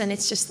opinions, and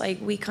it's just like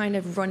we kind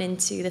of run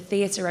into the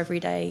theatre every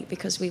day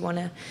because we want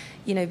to,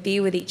 be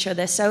with each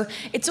other. So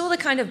it's all the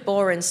kind of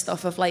boring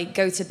stuff of like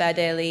go to bed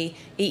early,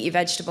 eat your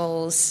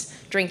vegetables,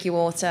 drink your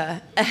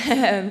water.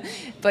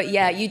 But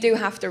yeah, you do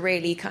have to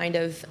really kind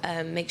of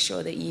make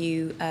sure that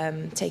you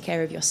take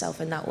care of yourself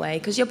in that way,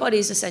 because your body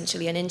is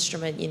essentially an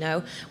instrument,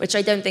 which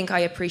I don't think I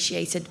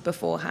appreciated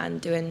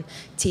beforehand doing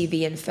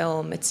TV and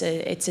film. It's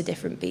a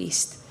different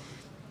beast.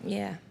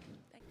 Yeah.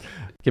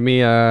 Give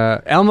me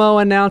Elmo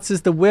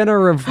announces the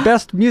winner of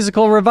Best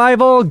Musical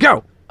Revival.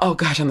 Go! Oh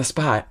gosh, on the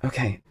spot.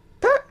 Okay.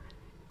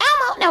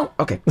 Elmo, no.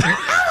 Okay.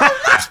 Elmo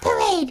loves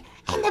Parade,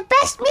 and the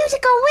Best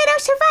Musical Winner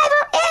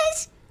Survival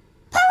is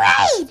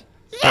Parade.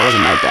 That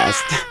wasn't my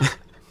best.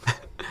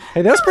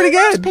 Hey, that was pretty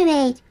good.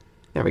 Parade.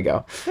 There we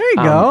go. There you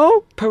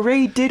go.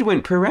 Parade did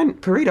win.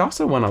 Parade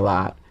also won a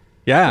lot.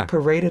 Yeah.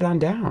 Paraded on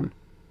down.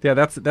 Yeah,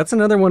 that's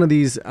another one of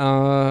these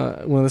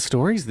one of the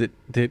stories that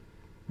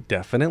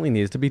definitely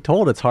needs to be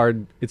told. It's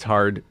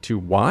hard to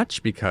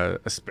watch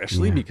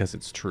especially because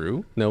it's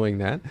true, knowing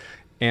that.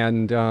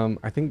 And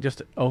I think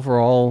just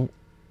overall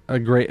a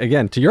great,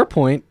 again, to your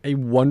point, a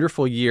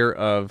wonderful year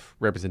of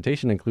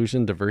representation,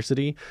 inclusion,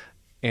 diversity,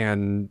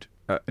 and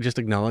just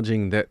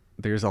acknowledging that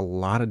there's a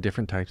lot of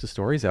different types of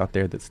stories out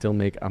there that still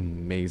make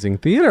amazing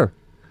theater.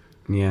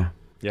 Yeah.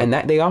 Yep. And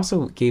that they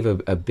also gave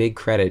a big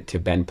credit to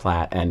Ben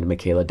Platt and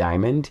Michaela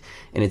Diamond.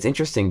 And it's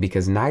interesting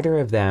because neither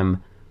of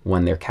them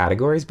won their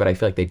categories, but I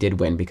feel like they did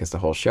win because the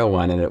whole show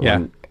won, and it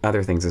won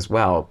other things as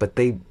well. But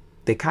they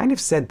kind of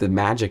said the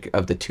magic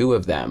of the two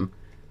of them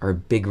are a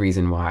big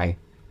reason why,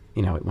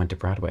 it went to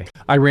Broadway.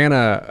 I ran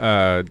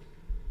a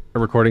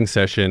recording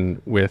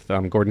session with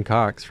Gordon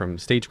Cox from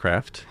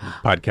Stagecraft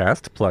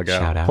podcast.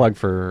 Plug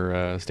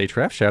for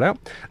Stagecraft. Shout out.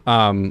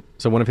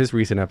 So one of his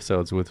recent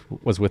episodes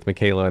was with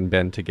Michaela and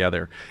Ben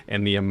together,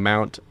 and the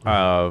amount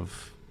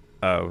of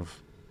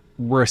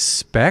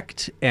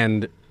respect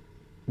and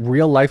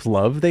real life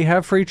love they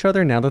have for each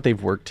other now that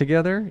they've worked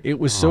together. It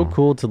was so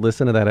cool to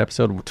listen to that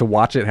episode, to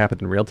watch it happen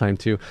in real time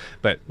too.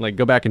 But like,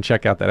 go back and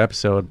check out that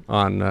episode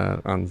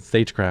on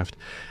Stagecraft.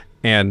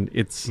 And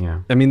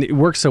I mean, it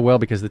works so well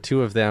because the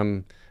two of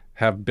them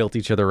have built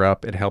each other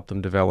up and helped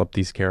them develop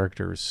these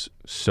characters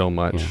so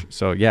much. Yeah.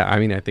 So yeah, I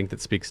mean, I think that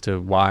speaks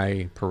to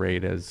why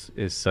Parade was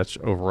such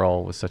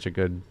a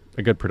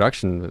good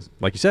production,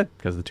 like you said,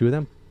 because of the two of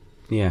them.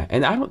 Yeah,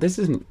 and this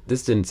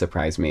didn't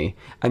surprise me.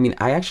 I mean,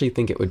 I actually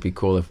think it would be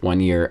cool if one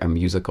year a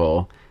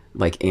musical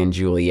like &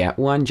 Juliet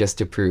won, just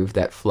to prove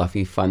that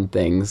fluffy, fun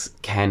things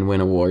can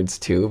win awards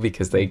too,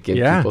 because they give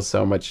people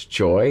so much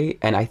joy.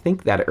 And I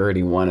think that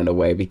already won in a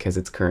way because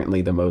it's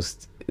currently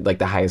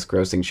the highest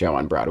grossing show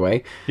on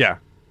Broadway. Yeah.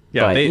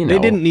 Yeah, but, they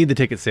didn't need the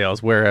ticket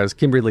sales, whereas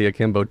Kimberly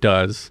Akimbo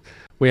does.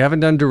 We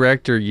haven't done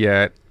director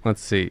yet.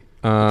 Let's see.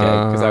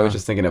 Okay, because I was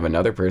just thinking of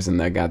another person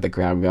that got the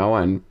crowd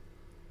going.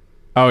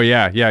 Oh,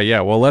 yeah.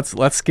 Well,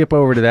 let's skip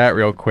over to that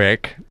real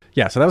quick.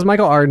 Yeah, so that was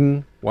Michael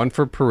Arden, one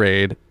for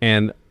Parade,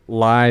 and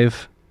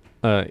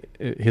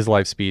his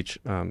live speech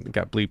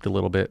got bleeped a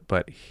little bit,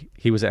 but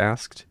he was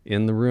asked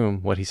in the room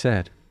what he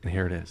said, and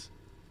here it is.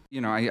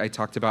 You know, I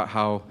talked about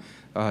how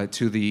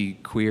to the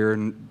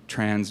queer,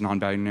 trans,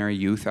 non-binary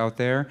youth out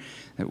there,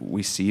 that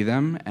we see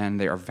them and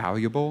they are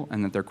valuable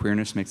and that their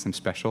queerness makes them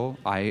special.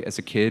 I, as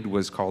a kid,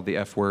 was called the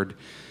F word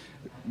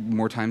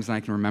more times than I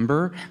can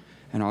remember,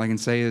 and all I can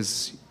say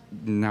is,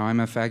 now I'm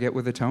a faggot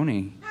with a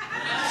Tony.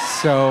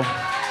 So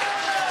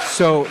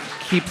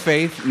keep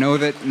faith. Know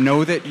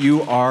that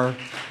you are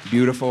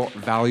beautiful,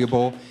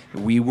 valuable.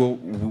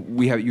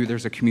 We have you.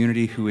 There's a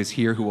community who is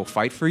here who will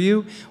fight for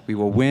you. We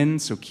will win.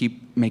 So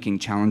keep making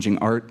challenging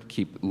art.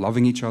 Keep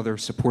loving each other,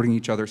 supporting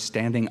each other,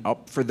 standing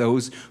up for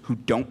those who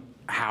don't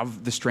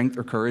have the strength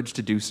or courage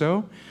to do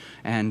so,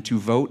 and to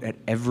vote at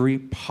every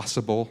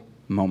possible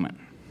moment.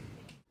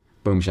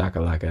 Boom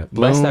shakalaka.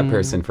 Bless that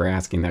person for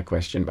asking that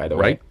question, by the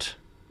way.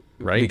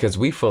 Right. Because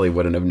we fully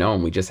wouldn't have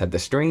known. We just had the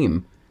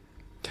stream.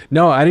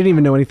 No, I didn't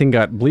even know anything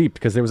got bleeped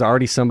because there was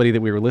already somebody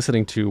that we were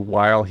listening to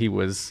while he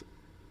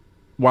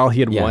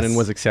had won and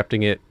was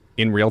accepting it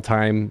in real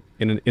time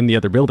in the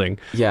other building.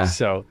 Yeah.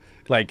 So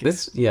like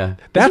that's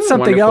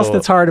something else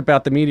that's hard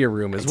about the media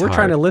room is we're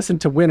trying to listen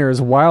to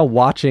winners while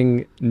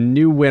watching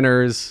new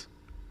winners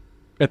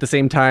at the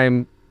same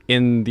time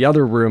in the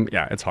other room.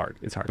 Yeah, it's hard.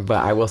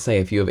 But I will say,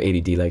 if you have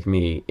ADD like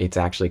me, it's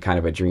actually kind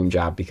of a dream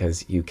job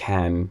because you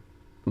can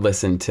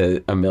listen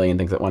to a million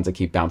things at once that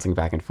keep bouncing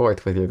back and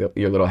forth with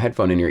your little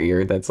headphone in your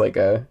ear. That's like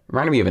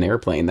reminded me of an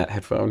airplane. That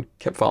headphone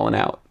kept falling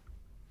out.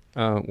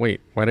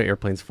 Wait, why do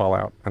airplanes fall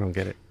out? I don't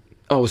get it.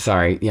 Oh,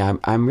 sorry. Yeah,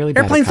 I'm really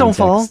bad Airplanes at context.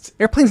 don't fall.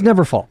 Airplanes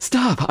never fall.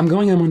 Stop. I'm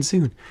going on one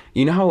soon.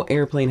 You know how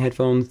airplane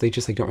headphones, they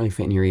just don't really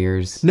fit in your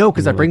ears? No,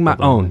 because I bring my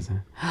own.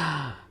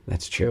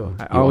 That's true.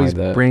 I always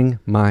bring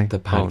my the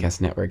podcast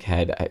network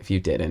head. If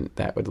you didn't,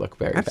 that would look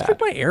very bad. I fit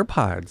my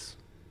AirPods.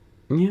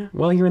 Yeah,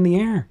 well, you're in the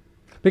air.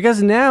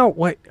 Because now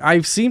I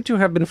seem to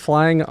have been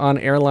flying on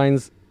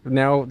airlines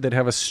now that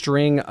have a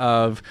string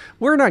of,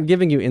 we're not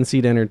giving you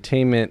in-seat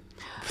entertainment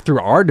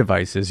through our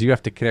devices. You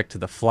have to connect to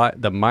the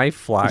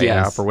MyFly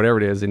app or whatever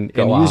it is and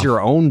use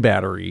your own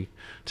battery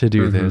to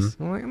do this.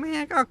 I'm like,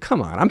 man,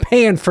 come on. I'm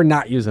paying for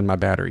not using my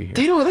battery here.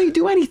 They don't let you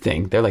do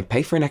anything. They're like,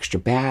 pay for an extra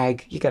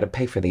bag. You got to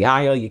pay for the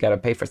aisle. You got to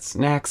pay for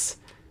snacks.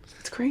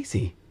 It's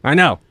crazy. I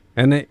know.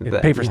 And they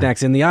pay for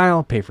snacks in the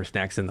aisle, pay for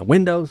snacks in the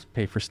windows,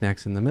 pay for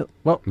snacks in the middle.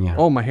 Well,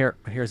 my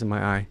hair's in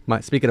my eye.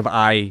 Speaking of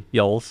eye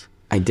yells.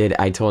 I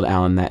told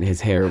Alan that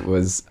his hair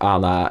was a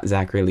la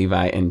Zachary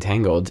Levi in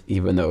Tangled,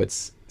 even though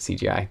it's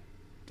CGI.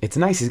 It's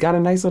nice. He's got a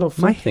nice little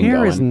flip thing going. My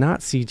hair is not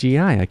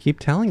CGI. I keep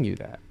telling you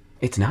that.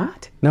 It's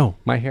not? No,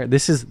 my hair.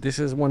 This is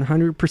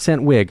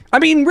 100% wig. I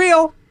mean,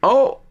 real.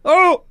 Oh.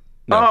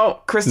 No.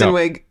 Kristen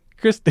Wiig.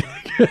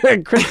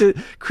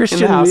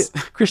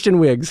 Christian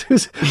Wigs.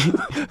 He's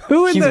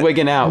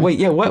wigging out. Wait,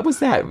 yeah, what was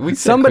that? I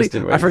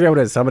forget what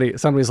it is.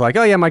 Somebody's like,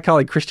 oh yeah, my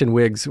colleague Christian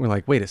Wigs. We're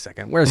like, wait a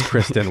second, where's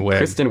Kristen Wiig?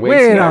 Kristen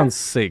Wiig. We don't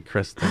see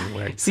Kristen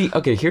Wiig. See,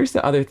 okay, here's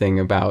the other thing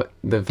about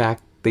the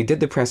fact they did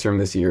the press room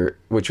this year,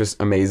 which was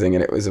amazing,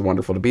 and it was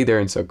wonderful to be there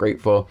and so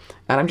grateful.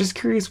 And I'm just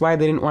curious why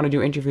they didn't want to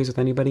do interviews with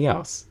anybody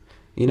else.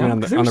 You know, on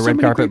the red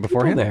carpet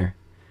beforehand. There.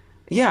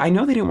 Yeah, I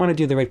know they didn't want to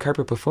do the red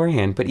carpet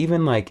beforehand, but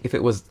even like if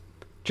it was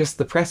just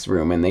the press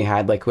room and they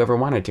had like whoever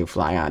wanted to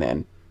fly on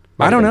in.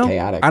 I don't know.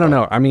 I don't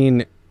know. I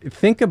mean,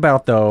 think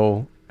about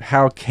though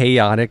how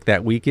chaotic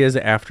that week is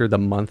after the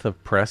month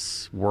of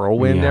press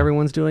whirlwind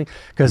everyone's doing.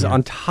 Because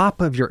on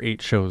top of your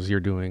 8 shows you're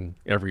doing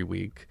every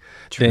week,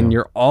 then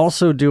you're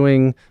also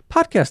doing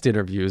podcast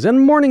interviews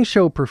and morning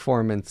show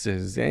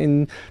performances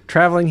and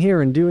traveling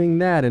here and doing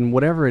that and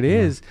whatever it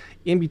is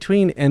in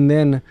between. And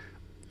then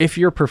if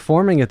you're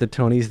performing at the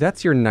Tonys,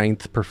 that's your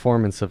 9th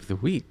performance of the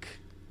week.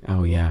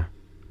 Oh, yeah.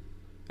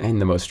 And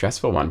the most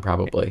stressful one,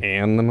 probably.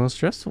 And the most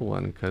stressful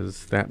one,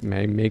 because that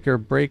may make or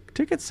break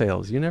ticket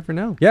sales. You never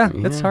know. Yeah,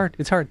 it's hard.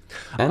 It's hard.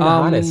 And the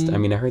hottest. I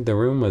mean, I heard the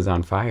room was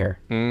on fire.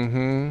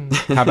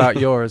 Mm-hmm. How about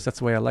yours? That's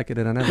the way I like it,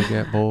 and I never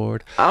get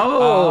bored.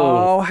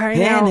 Oh,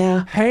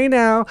 hey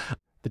now.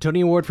 The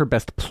Tony Award for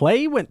Best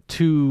Play went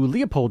to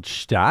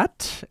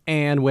Leopoldstadt,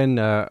 and when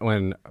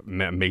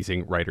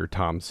amazing writer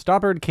Tom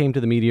Stoppard came to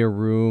the media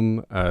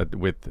room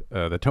with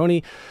the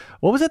Tony,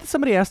 what was it that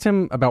somebody asked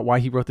him about why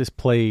he wrote this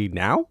play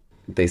now?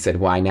 They said,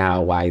 why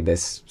now? Why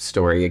this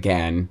story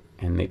again?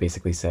 And they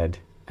basically said,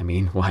 I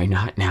mean, why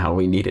not now?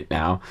 We need it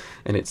now.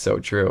 And it's so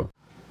true.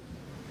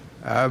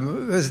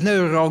 There's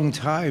no wrong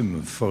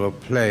time for a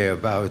play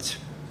about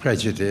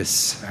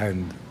prejudice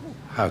and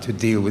how to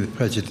deal with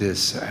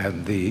prejudice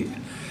and the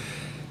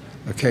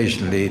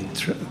occasionally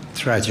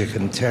tragic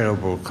and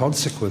terrible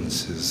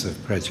consequences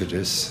of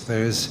prejudice.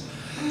 There's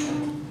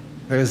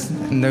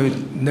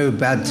no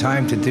bad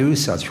time to do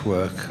such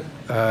work.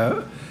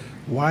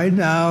 Why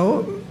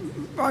now?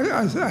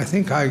 I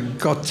think I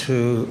got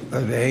to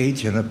an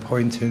age and a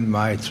point in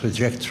my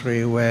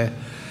trajectory where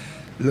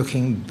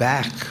looking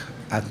back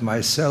at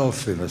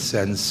myself, in a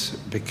sense,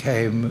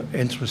 became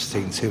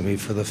interesting to me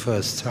for the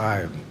first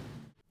time.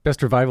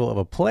 Best revival of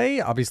a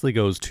play obviously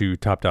goes to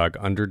Top Dog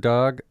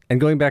Underdog. And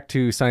going back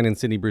to Sign in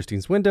Sidney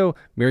Brewstein's window,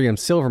 Miriam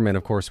Silverman,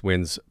 of course,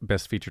 wins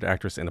Best Featured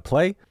Actress in a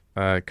Play.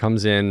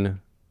 Comes in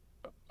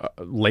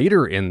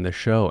later in the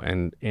show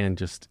and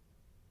just,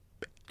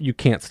 you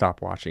can't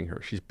stop watching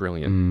her. She's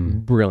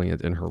brilliant,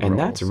 brilliant in her role. And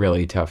that's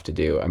really tough to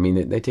do. I mean,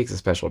 it takes a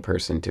special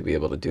person to be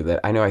able to do that.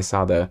 I know I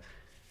saw the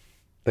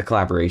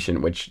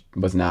collaboration, which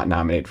was not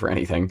nominated for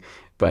anything,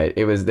 but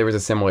there was a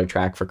similar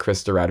track for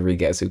Krista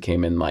Rodriguez, who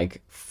came in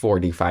like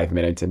 45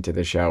 minutes into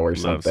the show or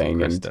something.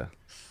 Love Krista. And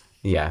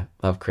yeah,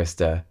 love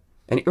Krista.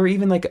 And or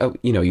even like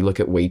you look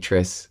at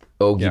Waitress.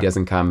 Ogie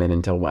doesn't come in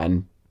until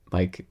when?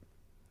 Like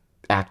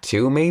Act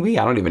 2, maybe?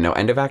 I don't even know.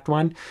 End of Act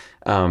 1.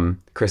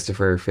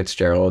 Christopher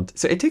Fitzgerald.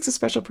 So it takes a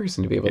special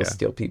person to be able to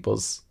steal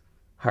people's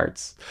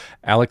hearts.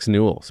 Alex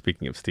Newell,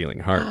 speaking of stealing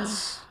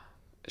hearts.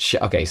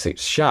 Okay, so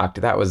Shocked.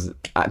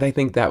 I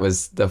think that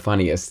was the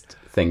funniest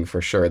thing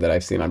for sure that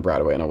I've seen on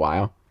Broadway in a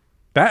while.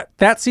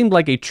 That seemed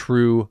like a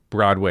true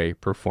Broadway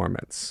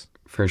performance.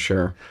 For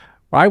sure.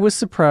 I was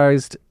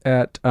surprised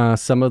at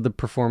some of the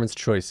performance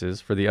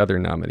choices for the other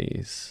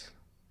nominees.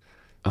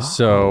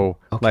 So,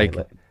 okay,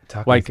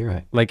 talk me through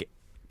it. Like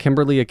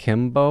Kimberly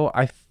Akimbo,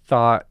 I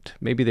thought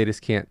maybe they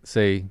just can't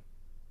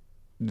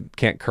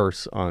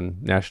curse on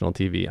national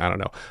TV. I don't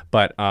know,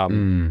 but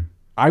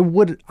I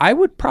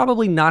would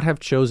probably not have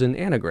chosen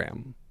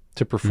Anagram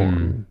to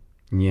perform.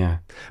 Yeah,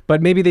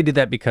 but maybe they did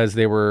that because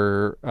they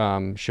were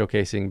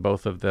showcasing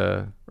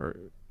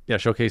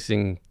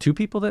showcasing two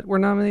people that were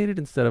nominated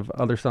instead of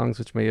other songs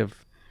which may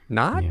have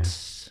not. Yeah,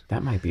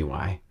 that might be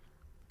why.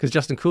 Because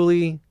Justin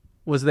Cooley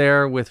was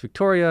there with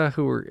Victoria,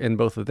 and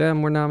both of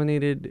them were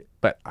nominated.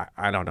 But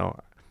I don't know.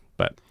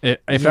 But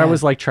if I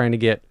was like trying to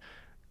get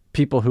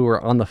people who were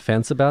on the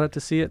fence about it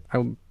to see it,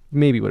 I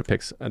maybe would have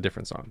picked a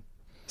different song.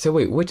 So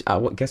wait,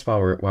 guess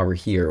while we're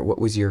here, what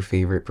was your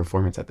favorite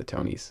performance at the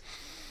Tonys?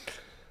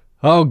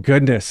 Oh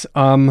goodness.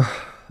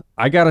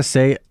 I gotta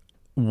say,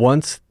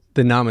 once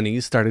the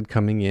nominees started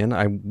coming in,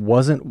 I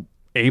wasn't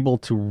able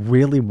to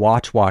really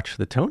watch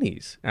the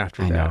Tonys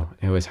after that. I know,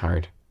 it was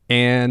hard.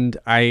 And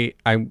I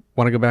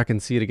want to go back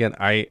and see it again.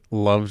 I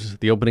loved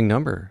the opening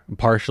number,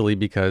 partially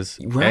because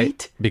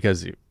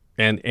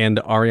and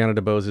Ariana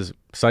DeBose's,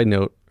 side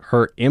note,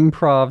 her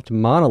improv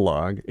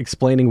monologue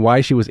explaining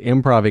why she was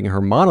improvising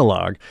her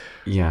monologue.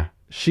 Yeah,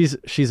 she's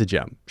a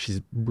gem.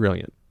 She's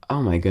brilliant.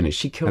 Oh my goodness,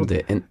 she killed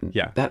it. And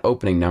that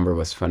opening number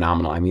was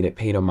phenomenal. I mean, it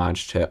paid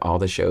homage to all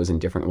the shows in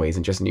different ways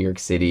in just New York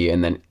City,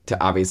 and then to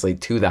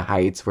the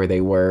Heights where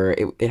they were.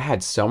 It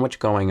had so much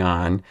going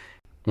on.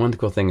 One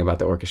cool thing about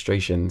the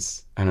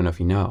orchestrations, I don't know if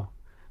you know,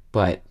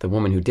 but the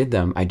woman who did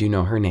them, I do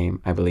know her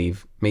name, I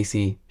believe,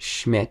 Macy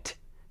Schmidt.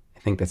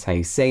 I think that's how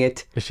you say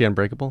it. Is she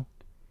unbreakable?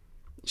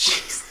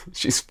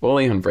 She's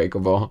fully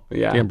unbreakable.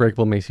 Yeah. The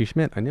unbreakable Macy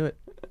Schmidt. I knew it.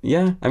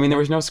 Yeah, I mean, there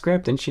was no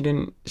script, and she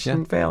didn't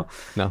fail.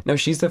 No,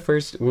 she's the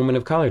first woman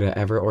of color to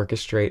ever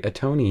orchestrate a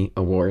Tony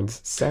Awards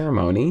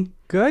ceremony.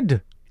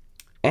 Good.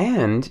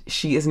 And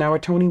she is now a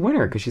Tony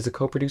winner because she's a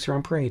co-producer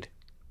on Parade.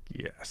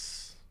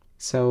 Yes.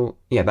 So,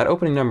 yeah, that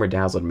opening number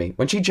dazzled me.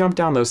 When she jumped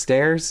down those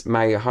stairs,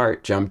 my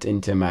heart jumped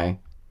into my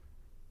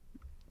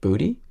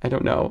booty? I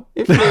don't know.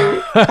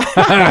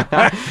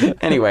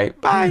 Anyway,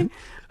 bye.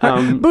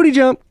 Booty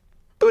jump.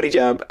 Booty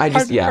jump. I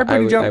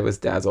was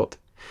dazzled.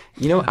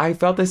 You know, I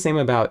felt the same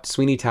about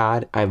Sweeney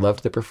Todd. I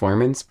loved the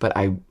performance, but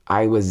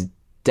I was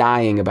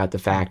dying about the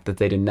fact that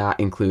they did not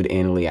include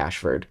Annalee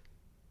Ashford.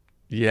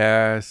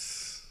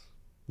 Yes.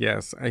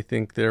 I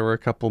think there were a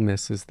couple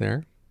misses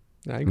there.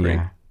 I agree.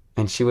 Yeah.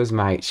 And she was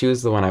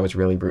the one I was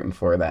really rooting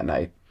for that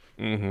night.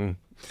 Mm-hmm.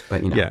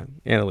 But yeah,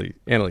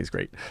 Annalee's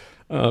great.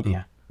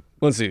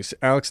 Let's see.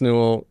 Alex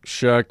Newell,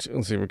 Shucked.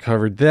 Let's see. We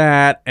covered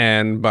that.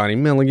 And Bonnie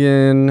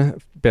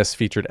Milligan, Best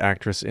Featured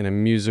Actress in a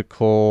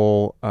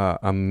Musical.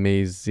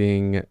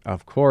 Amazing.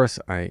 Of course,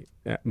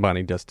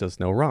 Bonnie just does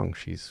no wrong.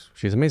 She's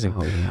amazing.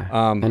 Oh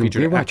yeah. And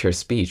rewatch her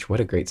speech. What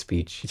a great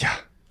speech.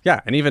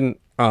 Yeah. And even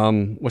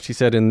what she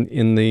said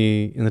in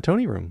the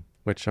Tony room,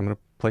 which I'm going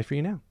to play for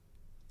you now.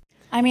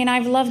 I mean,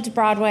 I've loved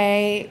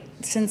Broadway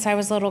since I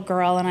was a little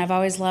girl, and I've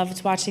always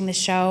loved watching the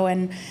show.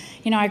 And,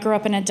 you know, I grew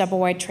up in a double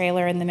wide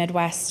trailer in the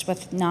Midwest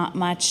with not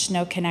much,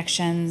 no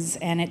connections,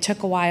 and it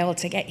took a while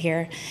to get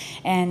here.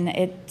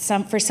 And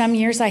for some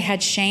years I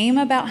had shame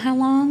about how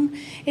long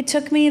it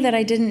took me, that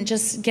I didn't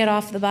just get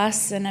off the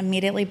bus and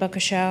immediately book a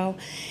show.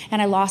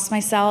 And I lost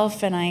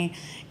myself, and I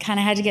kind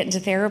of had to get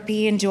into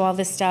therapy and do all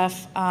this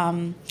stuff.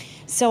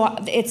 So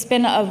it's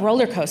been a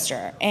roller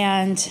coaster.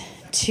 And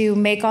to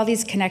make all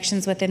these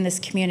connections within this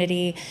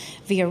community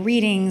via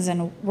readings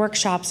and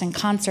workshops and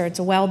concerts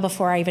well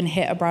before I even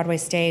hit a Broadway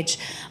stage.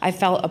 I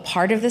felt a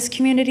part of this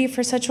community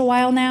for such a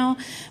while now,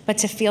 but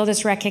to feel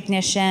this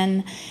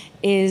recognition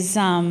is,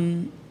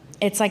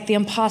 it's like the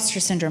imposter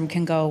syndrome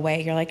can go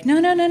away. You're like,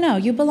 no,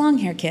 you belong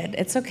here, kid.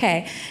 It's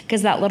okay.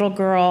 Because that little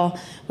girl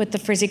with the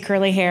frizzy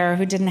curly hair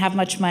who didn't have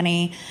much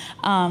money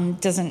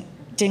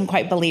didn't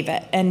quite believe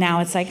it. And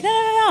now it's like,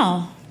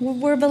 no,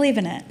 we're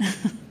believing it.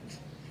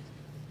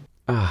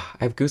 I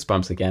have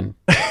goosebumps again.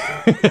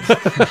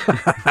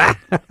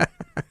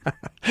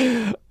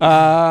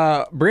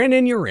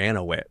 Brandon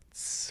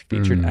Uranowitz,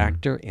 featured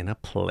actor in a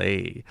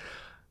play.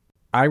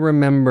 I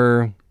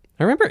remember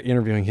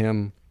interviewing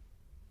him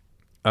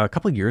a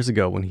couple of years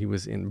ago when he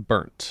was in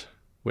Burnt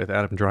with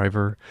Adam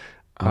Driver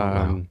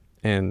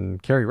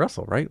and Kerry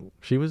Russell, right?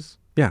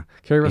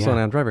 Kerry Russell and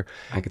Adam Driver.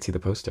 I could see the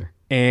poster.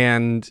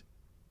 And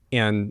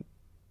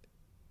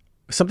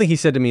something he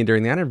said to me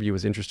during the interview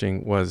was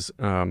interesting, was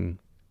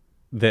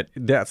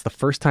that's the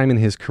first time in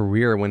his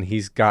career when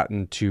he's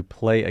gotten to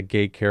play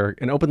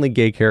an openly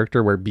gay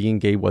character where being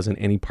gay wasn't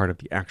any part of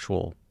the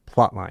actual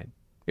plot line.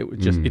 It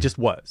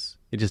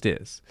just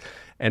is.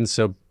 And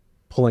so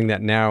pulling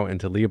that now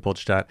into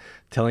Leopoldstadt,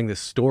 telling this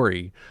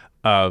story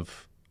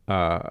of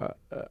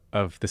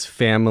this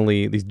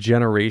family, these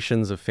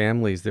generations of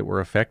families that were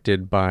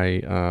affected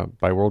by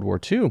World War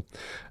II.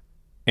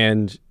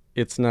 And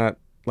it's not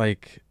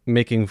like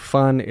making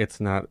fun, it's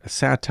not a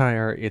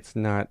satire, it's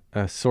not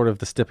a sort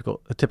of a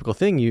typical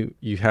thing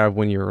you have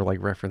when you're like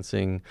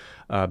referencing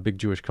big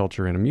Jewish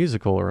culture in a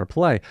musical or a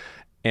play.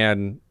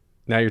 And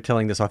now you're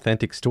telling this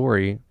authentic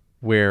story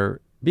where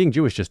being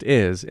Jewish just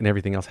is, and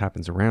everything else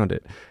happens around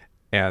it.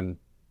 And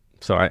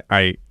so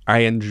I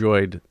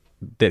enjoyed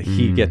that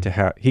he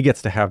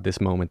gets to have this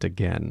moment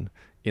again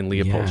in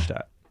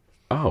Leopoldstadt.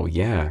 Yeah. Oh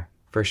yeah,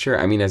 for sure.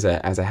 I mean, as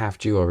a half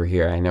Jew over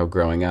here, I know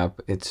growing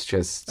up, it's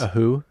just a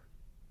who.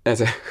 As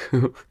a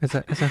who? As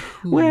a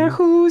who? Where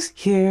who's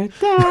here,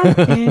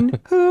 that and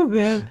who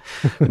will?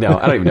 No,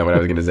 I don't even know what I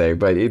was going to say,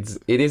 but it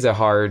is a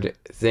hard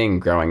thing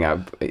growing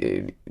up.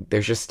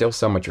 There's just still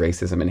so much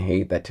racism and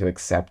hate that to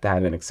accept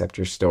that and accept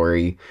your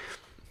story,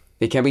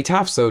 it can be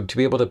tough. So to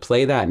be able to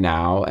play that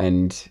now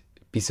and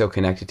be so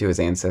connected to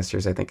his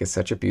ancestors, I think is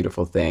such a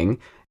beautiful thing.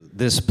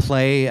 This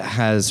play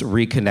has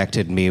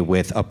reconnected me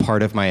with a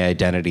part of my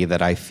identity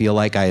that I feel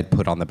like I had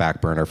put on the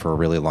back burner for a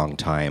really long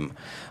time.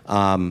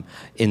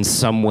 In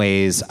some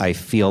ways, I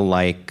feel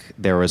like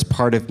there was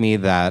part of me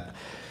that,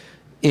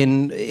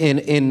 in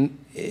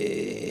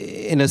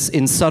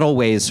subtle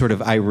ways, sort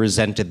of, I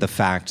resented the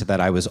fact that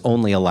I was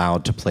only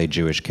allowed to play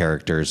Jewish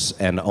characters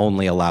and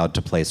only allowed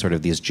to play sort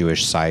of these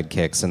Jewish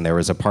sidekicks. And there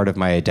was a part of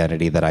my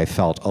identity that I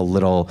felt a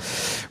little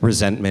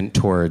resentment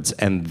towards.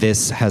 And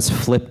this has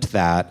flipped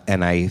that,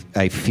 and I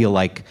feel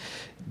like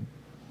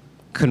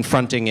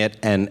confronting it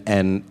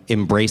and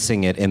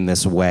embracing it in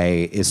this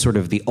way is sort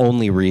of the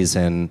only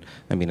reason,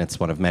 I mean,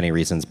 it's one of many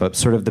reasons, but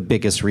sort of the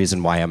biggest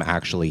reason why I'm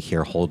actually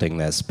here holding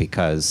this,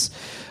 because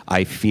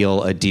I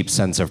feel a deep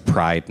sense of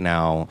pride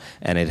now,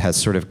 and it has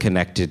sort of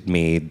connected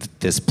me,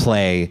 this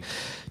play,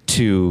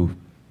 to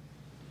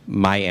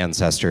my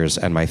ancestors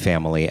and my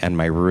family and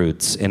my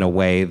roots in a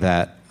way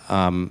that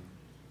I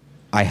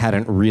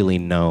hadn't really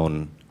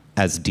known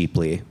as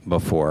deeply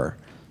before.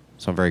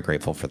 So I'm very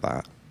grateful for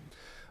that.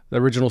 The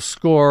original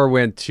score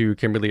went to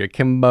Kimberly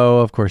Akimbo,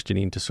 of course,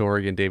 Janine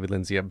Tesori, and David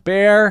Lindsay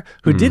Bear,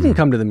 who didn't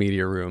come to the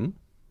media room.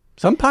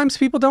 Sometimes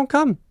people don't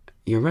come.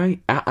 You're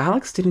right.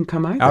 Alex didn't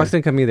come either. Alex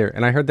didn't come either.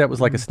 And I heard that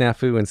was like a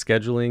snafu in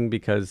scheduling,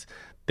 because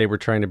they were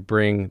trying to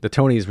the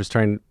Tonys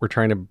were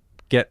trying to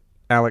get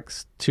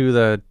Alex to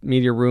the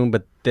media room,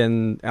 but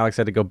then Alex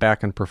had to go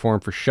back and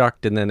perform for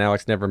Shucked, and then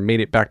Alex never made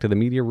it back to the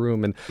media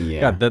room. And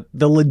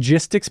the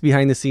logistics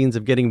behind the scenes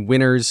of getting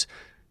winners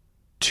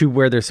to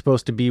where they're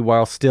supposed to be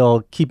while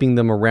still keeping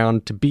them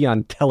around to be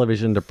on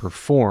television to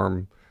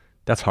perform,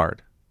 that's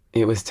hard.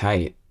 It was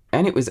tight.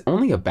 And it was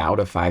only about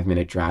a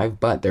 5-minute drive,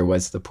 but there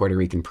was the Puerto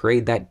Rican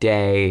parade that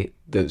day.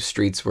 The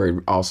streets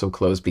were also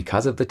closed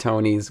because of the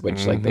Tonys,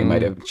 which like they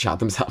might have shot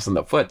themselves in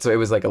the foot. So it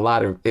was like a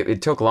lot of,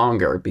 it took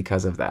longer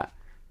because of that.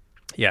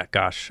 Yeah,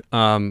 gosh.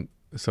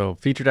 So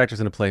featured actress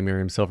in a play,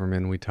 Miriam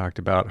Silverman, we talked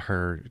about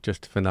her,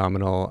 just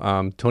phenomenal.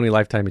 Tony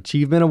Lifetime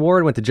Achievement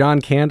Award went to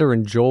John Kander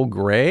and Joel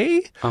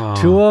Grey,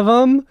 two of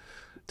them.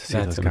 To see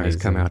those guys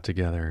come out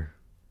together.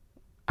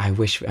 I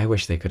wish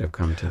they could have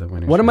come to the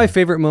winners. One of my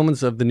favorite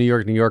moments of the New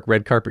York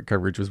red carpet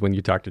coverage was when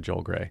you talked to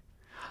Joel Grey.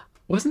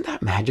 Wasn't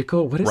that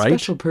magical? What a Right?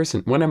 special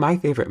person. One of my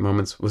favorite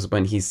moments was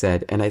when he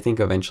said, and I think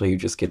eventually you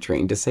just get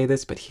trained to say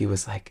this, but he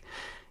was like,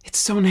 "It's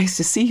so nice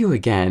to see you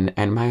again."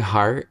 And my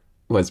heart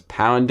was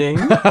pounding.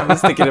 I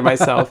was thinking to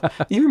myself,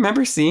 you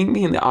remember seeing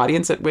me in the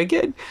audience at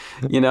Wicked?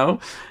 You know,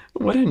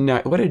 what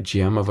a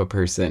gem of a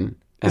person.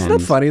 Isn't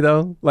that funny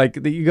though? Like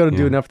you go to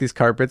do enough of these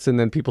carpets and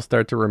then people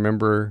start to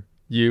remember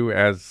you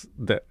as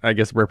the, I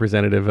guess,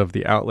 representative of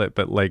the outlet.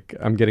 But like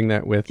I'm getting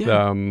that with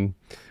Leah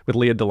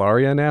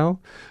Delaria now.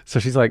 So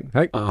she's like,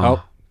 hey,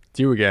 it's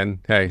you again.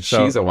 Hey,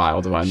 so she's a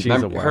wild one.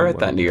 She's a wild her at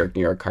one. that New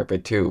York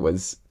carpet too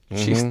was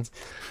she's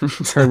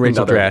her and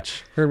Rachel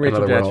Dratch.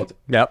 World.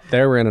 Yep,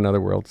 they were in another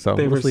world. So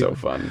they we'll were sleep. so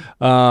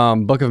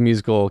fun. Book of a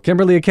Musical.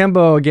 Kimberly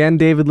Akimbo again.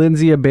 David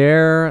Lindsay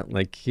Bear.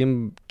 Like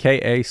Kim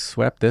Ka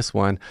swept this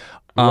one.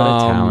 What a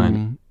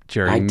talent.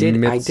 Jerry I did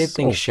Mitz-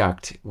 think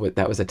Shucked,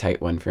 that was a tight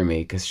one for me,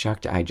 because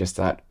Shucked, I just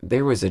thought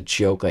there was a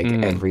joke like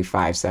every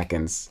 5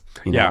 seconds.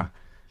 You know?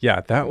 Yeah,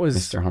 that was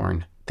Mr.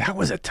 Horn. That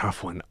was a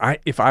tough one.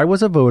 If I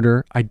was a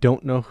voter, I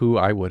don't know who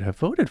I would have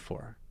voted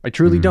for. I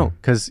truly don't,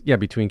 because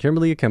between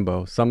Kimberly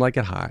Akimbo, Some Like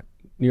It Hot,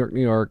 New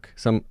York,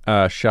 some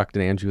Shucked,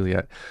 and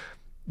Juliet,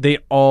 they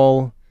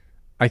all,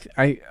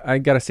 I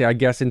gotta say, I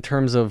guess in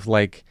terms of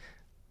like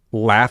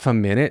laugh a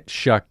minute,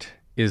 Shucked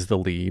is the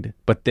lead,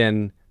 but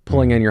then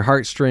pulling on your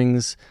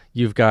heartstrings,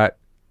 you've got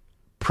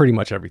pretty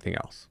much everything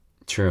else.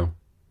 True.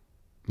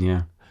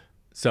 Yeah.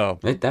 So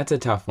that's a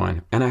tough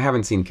one. And I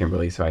haven't seen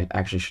Kimberly, so I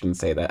actually shouldn't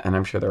say that. And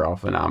I'm sure they're all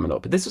phenomenal.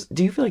 But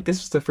do you feel like this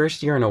was the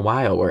first year in a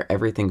while where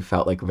everything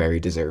felt like very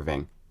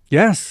deserving?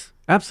 Yes,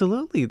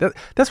 absolutely.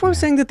 That's why I'm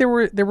saying that there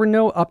were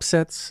no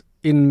upsets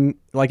in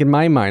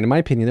my mind, in my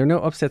opinion, there were no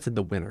upsets in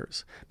the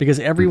winners, because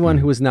everyone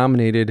who was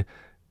nominated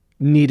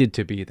needed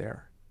to be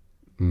there.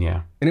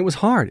 Yeah. And it was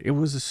hard. It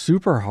was a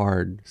super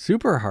hard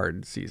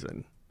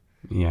season.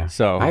 Yeah.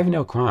 So I have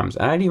no qualms.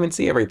 I didn't even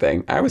see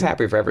everything. I was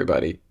happy for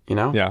everybody, you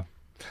know? Yeah.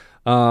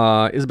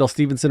 Isabel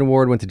Stevenson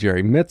Award went to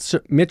Jerry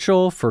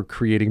Mitchell for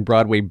creating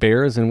Broadway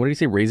Bears. And what did he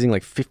say? Raising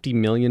like $50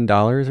 million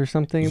or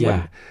something?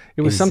 Yeah.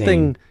 It was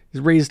something.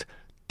 He's raised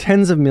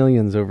tens of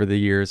millions over the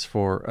years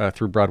for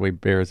through Broadway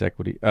Bears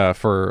equity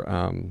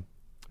for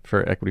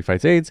Equity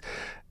Fights AIDS.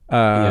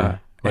 What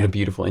a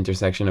beautiful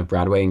intersection of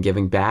Broadway and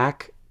giving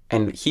back.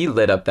 And he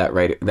lit up that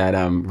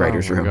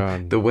writer's room,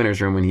 God. the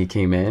winner's room when he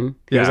came in.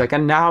 He was like,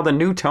 and now the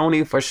new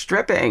Tony for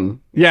stripping.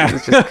 Yeah.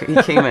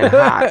 He came in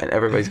hot and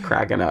everybody's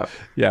cracking up.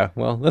 Yeah,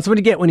 well, that's what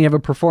you get when you have a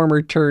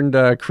performer turned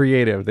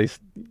creative.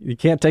 You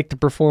can't take the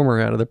performer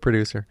out of the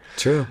producer.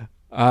 True.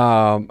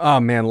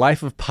 Oh man,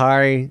 Life of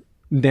Pi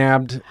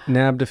nabbed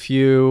a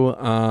few.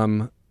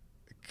 God,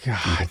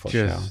 just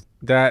show.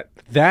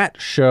 That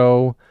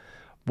show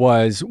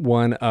was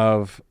one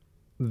of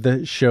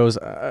the shows,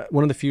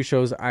 one of the few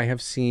shows I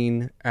have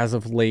seen as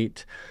of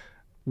late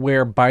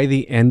where by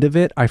the end of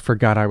it, I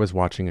forgot I was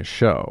watching a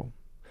show.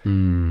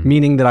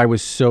 Meaning that I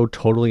was so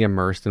totally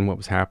immersed in what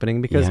was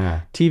happening, because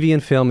TV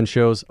and film and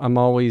shows, I'm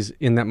always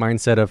in that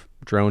mindset of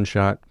drone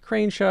shot,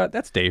 crane shot,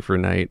 that's day for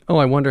night. Oh,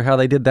 I wonder how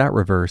they did that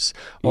reverse.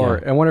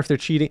 Or I wonder if they're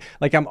cheating.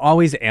 Like I'm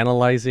always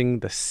analyzing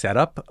the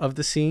setup of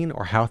the scene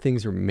or how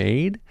things are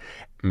made.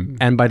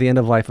 And by the end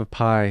of Life of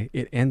Pi,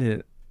 it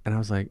ended and I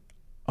was like,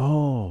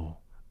 oh,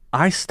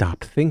 I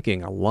stopped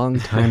thinking a long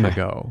time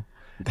ago.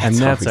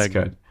 That's always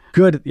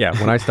good. Yeah,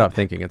 when I stop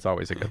thinking, it's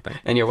always a good thing.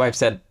 And your wife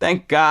said,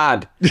 thank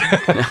God.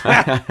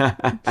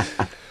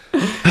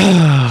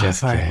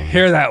 Just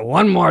hear that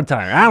one more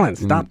time. Alan,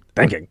 stop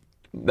thinking.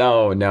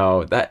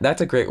 No,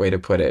 that's a great way to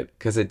put it,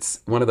 because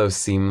it's one of those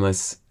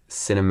seamless,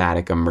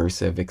 cinematic,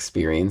 immersive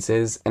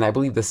experiences. And I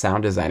believe the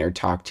sound designer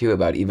talked too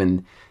about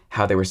even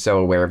how they were so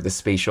aware of the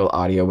spatial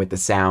audio with the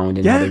sound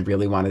and how they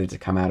really wanted it to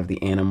come out of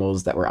the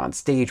animals that were on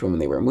stage when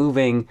they were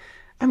moving.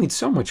 I mean,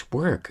 so much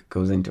work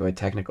goes into a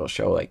technical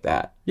show like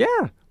that.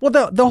 Yeah.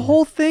 Well, the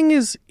whole thing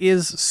is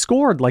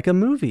scored like a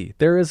movie.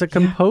 There is a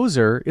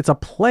composer. It's a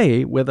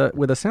play with a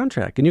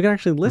soundtrack, and you can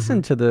actually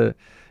listen to the.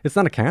 It's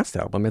not a cast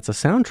album; it's a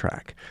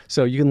soundtrack.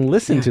 So you can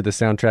listen to the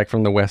soundtrack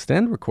from the West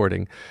End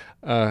recording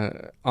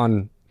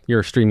on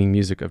your streaming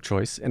music of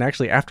choice. And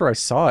actually, after I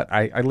saw it,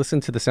 I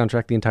listened to the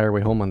soundtrack the entire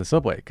way home on the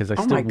subway, because I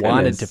still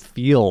wanted to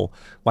feel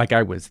like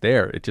I was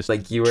there. It just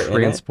like you were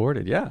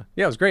transported. In it?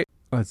 Yeah, it was great.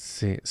 Let's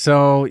see.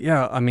 So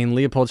yeah, I mean,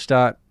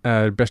 Leopoldstadt,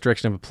 best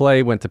direction of a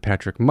play went to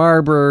Patrick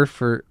Marber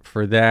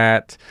for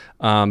that.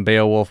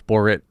 Beowulf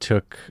Borit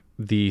took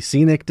the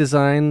scenic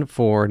design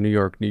for New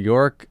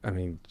York. I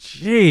mean,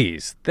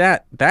 geez,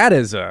 that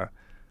is a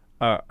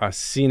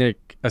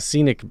scenic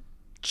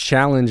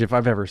challenge if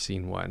I've ever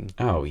seen one.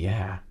 Oh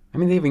yeah. I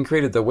mean, they even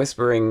created the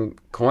whispering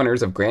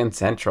corners of Grand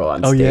Central on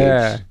stage. Oh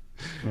yeah.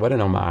 What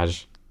an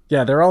homage.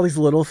 Yeah, there are all these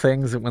little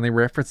things that when they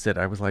referenced it,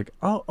 I was like,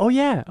 oh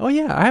yeah.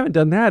 I haven't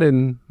done that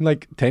in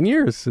like 10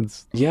 years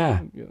since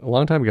a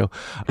long time ago.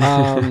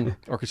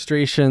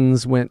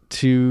 Orchestrations went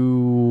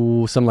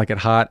to Some Like It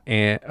Hot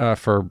and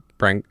to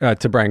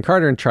Brian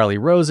Carter and Charlie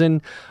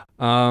Rosen.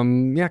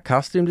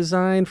 Costume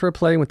design for a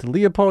play went to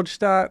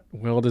Leopoldstadt.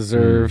 Well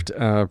deserved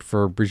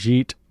for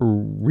Brigitte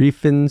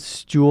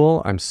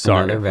Riefenstuhl. I'm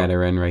sorry. Another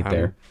veteran right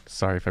there.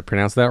 Sorry if I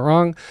pronounced that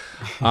wrong.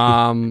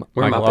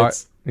 We're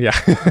Muppets. Yeah,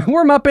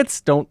 we're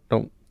Muppets. Don't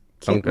go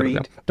to read.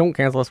 them. Don't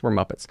cancel us. We're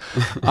Muppets.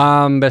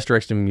 Best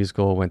direction of a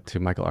musical went to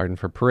Michael Arden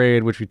for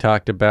Parade, which we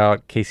talked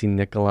about. Casey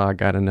Nicola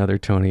got another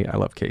Tony. I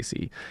love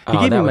Casey. He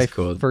gave me my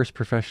first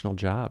professional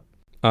job.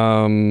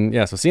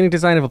 So scenic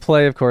design of a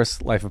play, of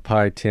course, Life of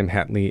Pi, Tim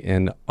Hatley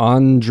and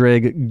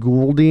Andrzej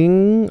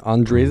Goulding.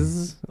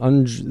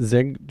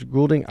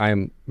 I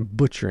am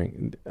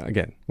butchering.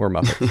 Again, we're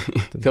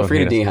Muppets. Feel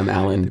free to DM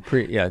Alan.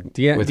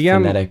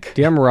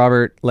 DM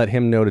Robert. Let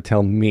him know to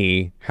tell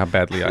me how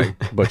badly I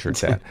butchered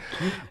that.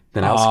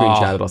 Then I'll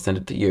screenshot it. I'll send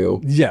it to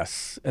you.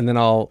 Yes, and then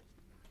I'll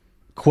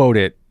quote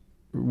it,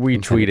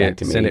 retweet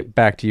it, send it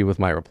back to you with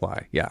my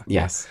reply. Yeah.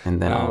 Yes,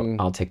 and then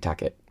I'll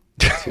TikTok it.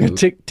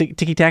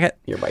 Ticky tack it.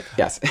 You're right.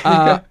 Yes.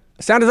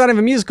 Sound design of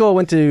a musical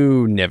went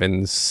to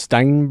Nevin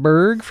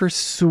Steinberg for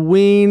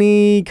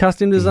Sweeney.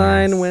 Costume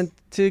design went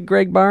to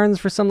Greg Barnes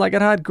for Some Like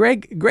It Hot.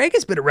 Greg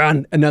has been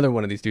around. Another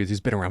one of these dudes who's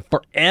been around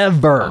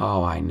forever.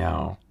 Oh, I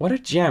know. What a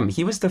gem.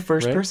 He was the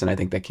first person I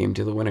think that came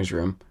to the winner's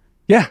room.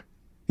 Yeah,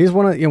 he's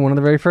one of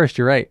the very first.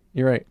 You're right.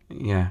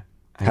 Yeah.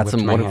 Had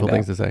some wonderful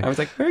things to say. I was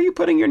like, where are you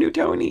putting your new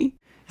Tony?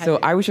 So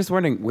I was just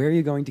wondering, where are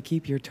you going to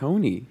keep your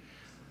Tony?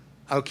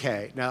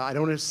 Okay, now I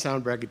don't want to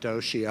sound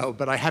braggadocio,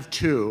 but I have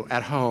two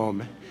at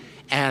home,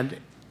 and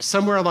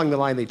somewhere along the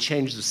line they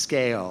changed the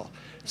scale.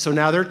 So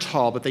now they're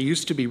tall, but they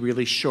used to be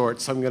really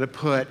short, so I'm going to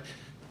put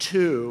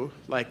two,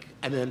 and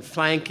then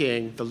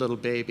flanking the little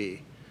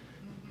baby.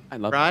 I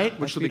love right? That.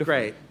 Which will be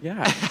great.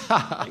 Yeah.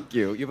 Thank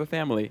you. You have a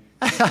family.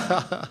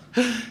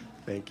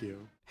 Thank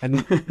you.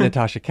 And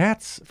Natasha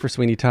Katz for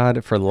Sweeney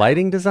Todd for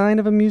lighting design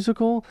of a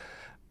musical.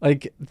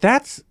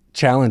 That's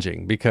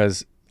challenging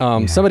because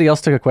somebody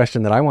else took a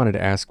question that I wanted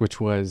to ask, which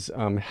was,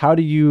 how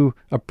do you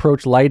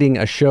approach lighting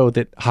a show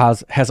that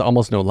has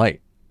almost no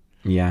light?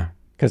 Yeah.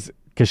 Because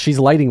she's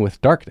lighting with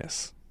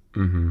darkness.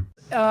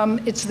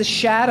 Mm-hmm. It's the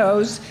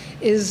shadows.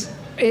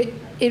 It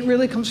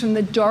really comes from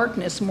the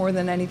darkness more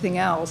than anything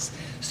else.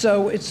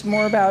 So it's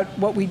more about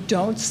what we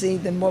don't see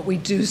than what we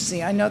do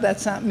see. I know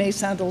that may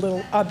sound a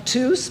little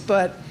obtuse,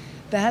 but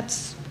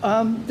that's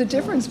the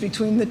difference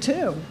between the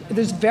two.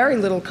 There's very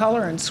little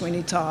color in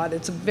Sweeney Todd.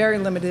 It's a very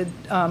limited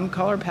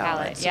color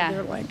palette. So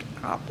they're like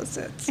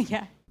opposites.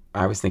 Yeah.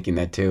 I was thinking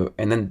that too.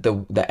 And then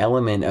the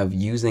element of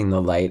using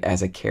the light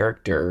as a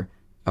character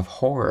of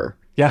horror.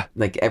 Yeah.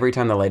 Like every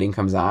time the lighting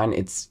comes on,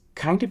 it's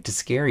kind of to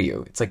scare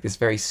you. It's like this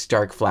very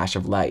stark flash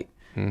of light.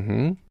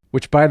 Mm-hmm.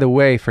 Which, by the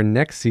way, for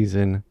next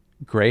season,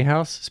 Grey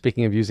House,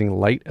 speaking of using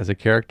light as a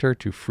character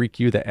to freak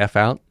you the F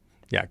out.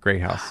 Yeah, Grey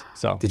House.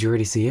 So did you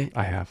already see it?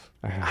 I have.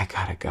 I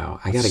gotta go.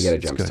 I gotta get a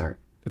jump start.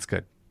 It's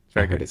good. It's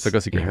very good. So go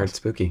see Grey House. It's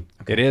spooky.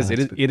 Okay.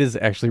 It is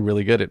actually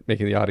really good at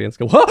making the audience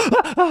go,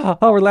 oh,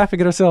 we're laughing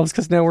at ourselves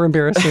because now we're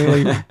embarrassed.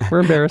 We're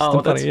embarrassed.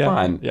 Oh, that's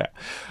fun. Yeah.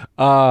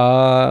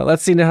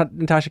 Let's see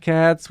Natasha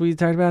Katz. We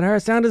talked about her.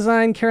 Sound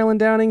design, Carolyn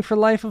Downing for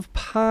Life of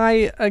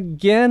Pi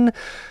again.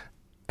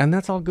 And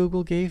that's all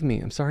Google gave me.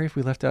 I'm sorry if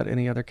we left out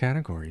any other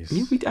categories.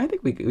 I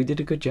think we did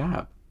a good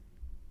job.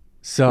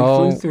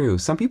 So we flew through.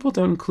 Some people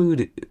don't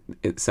include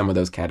some of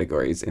those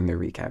categories in their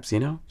recaps, you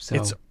know?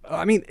 So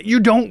you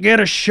don't get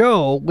a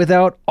show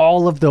without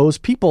all of those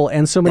people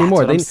and so many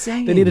more. What I'm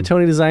saying. They need a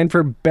Tony design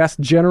for best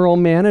general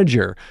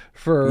manager,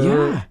 for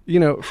house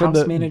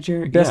the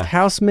manager, best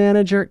house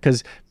manager,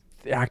 because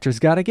the actors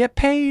got to get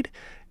paid.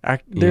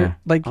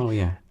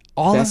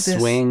 All best of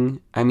this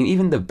swing. I mean,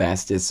 even the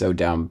best is so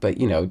dumb, but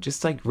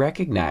just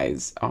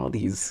recognize all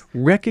these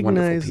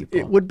wonderful people.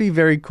 It would be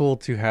very cool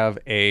to have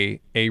a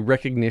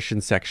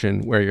recognition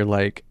section where you're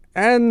like,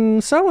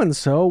 and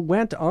so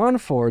went on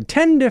for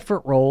 10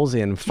 different roles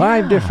in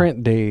 5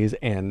 different days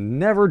and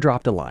never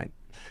dropped a line.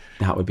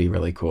 That would be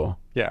really cool.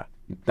 Yeah.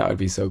 That would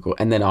be so cool.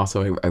 And then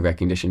also a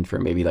recognition for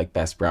maybe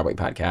best Broadway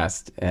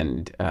podcast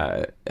and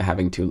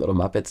having 2 little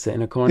Muppets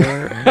in a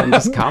corner and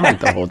just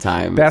comment the whole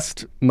time.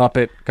 Best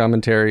Muppet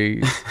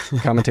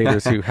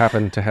commentators who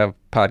happen to have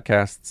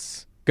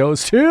podcasts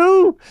goes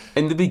to.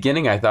 In the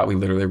beginning, I thought we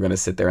literally were going to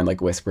sit there and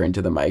whisper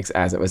into the mics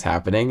as it was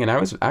happening. And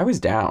I was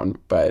down,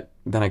 but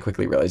then I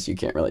quickly realized you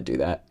can't really do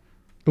that.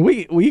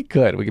 We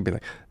could be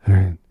like, all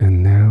right,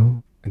 and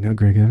now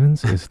Greg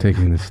Evans is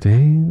taking the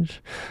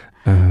stage.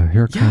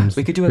 Here comes.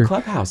 We could do a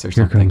clubhouse or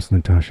something. Here comes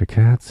Natasha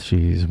Katz.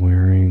 She's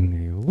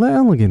wearing a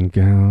elegant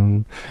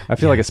gown. I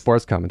feel like a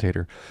sports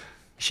commentator.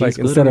 She's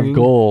instead of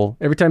goal,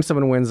 every time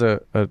someone wins a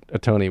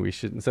Tony, we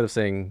should, instead of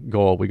saying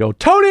goal, we go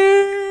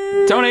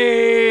Tony.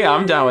 Tony,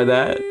 I'm down with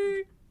that.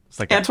 It's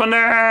like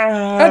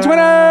Antoinette.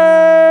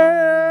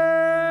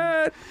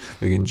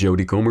 Again,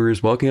 Jodie Comer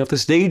is walking off the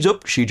stage. Oh,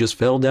 she just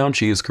fell down.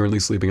 She is currently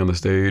sleeping on the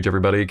stage.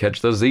 Everybody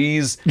catch the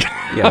Z's.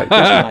 Yeah,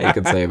 there's a lot you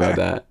could say about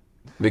that.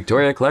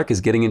 Victoria Clark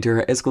is getting into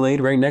her Escalade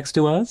right next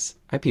to us.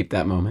 I peeped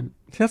that moment.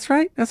 That's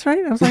right. I was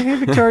like, hey,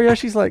 Victoria.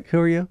 She's like, who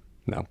are you?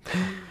 No,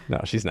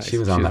 she's nice. She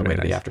was on that way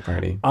to the after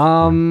party.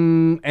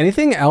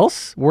 Anything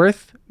else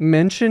worth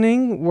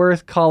mentioning,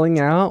 worth calling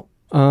out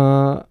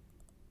about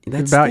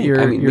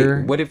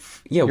what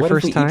if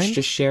we time? each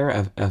just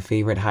share a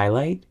favorite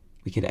highlight?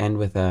 We could end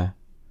with a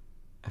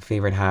a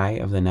favorite high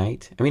of the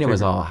night? I mean, it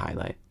was all a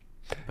highlight.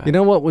 But. You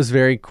know what was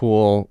very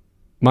cool?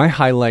 My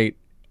highlight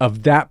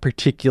of that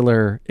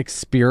particular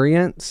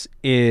experience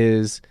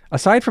is,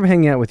 aside from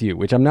hanging out with you,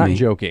 which I'm not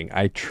joking,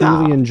 I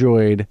truly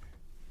enjoyed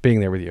being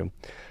there with you.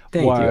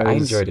 Thank you. I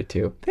enjoyed it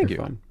too. Thank you.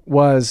 Fun.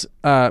 Was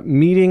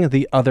meeting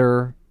the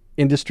other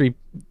industry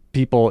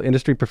people,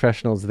 industry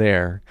professionals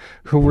there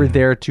who were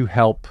there to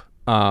help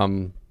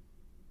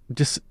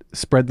just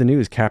spread the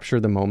news, capture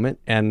the moment,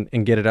 and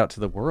get it out to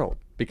the world.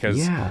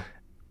 Because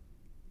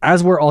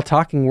as we're all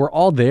talking, we're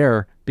all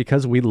there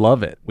because we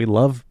love it. We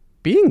love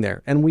being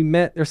there. And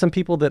there's some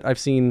people that I've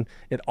seen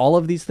at all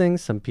of these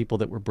things, some people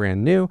that were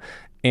brand new.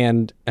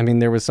 And I mean,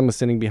 there was someone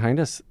sitting behind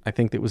us, I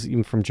think that was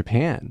even from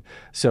Japan.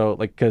 So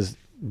like, because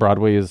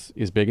Broadway is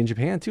big in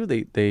Japan too.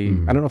 They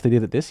I don't know if they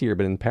did it this year,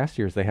 but in past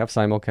years they have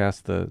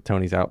simulcast the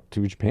Tonys out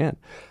to Japan.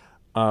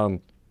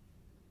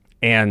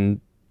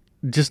 And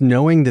just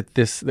knowing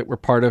that we're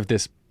part of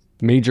this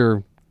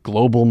major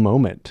global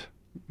moment.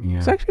 Yeah.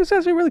 It's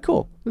actually really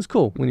cool. It was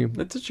cool when you.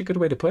 That's such a good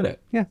way to put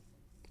it. Yeah.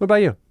 What about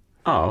you?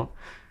 Oh,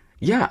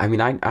 yeah. I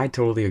mean, I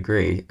totally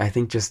agree. I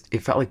think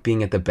it felt like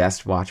being at the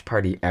best watch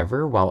party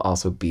ever while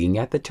also being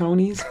at the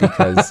Tonys,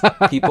 because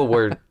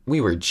we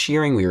were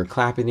cheering, we were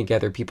clapping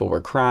together, people were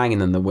crying,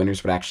 and then the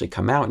winners would actually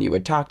come out and you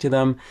would talk to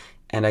them.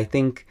 And I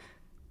think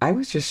I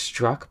was just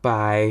struck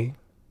by,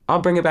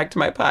 I'll bring it back to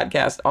my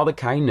podcast, all the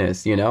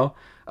kindness, you know?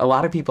 A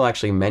lot of people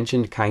actually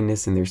mentioned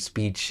kindness in their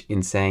speech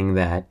in saying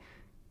that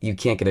you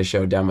can't get a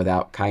show done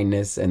without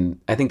kindness. And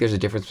I think there's a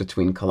difference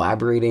between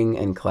collaborating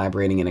in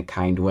a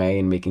kind way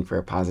and making for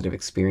a positive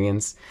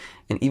experience.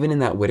 And even in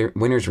that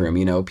winner's room,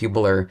 you know,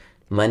 people are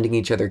lending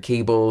each other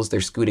cables, they're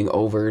scooting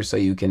over so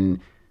you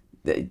can,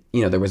 you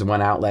know, there was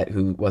one outlet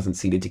who wasn't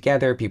seated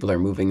together, people are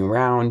moving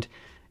around.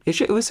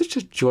 It was such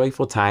a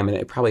joyful time, and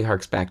it probably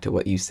harks back to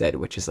what you said,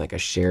 which is like a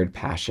shared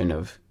passion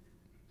of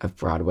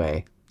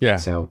Broadway. Yeah.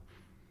 So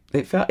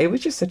it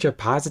was just such a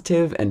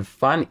positive and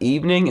fun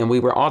evening, and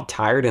we were all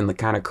tired and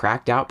kind of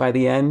cracked out by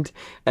the end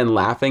and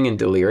laughing and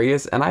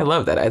delirious. And I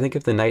love that. I think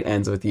if the night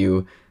ends with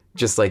you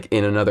just like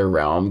in another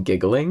realm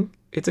giggling,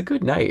 it's a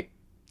good night.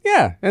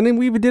 Yeah, and then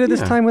we did it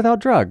this time without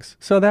drugs,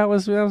 so that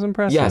was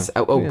impressive. Yes.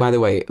 Oh, by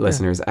the way,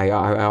 listeners, I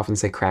often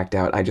say cracked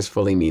out. I just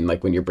fully mean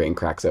like when your brain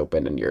cracks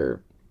open and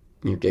you're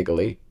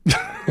giggly,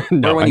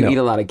 or when you eat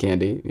a lot of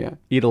candy. Yeah,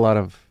 eat a lot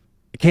of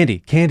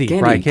candy,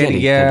 right? Candy.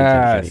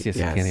 Yes.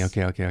 Candy.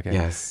 Okay.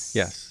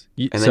 Yes.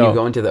 And then you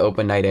go into the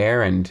open night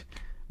air, and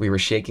we were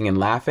shaking and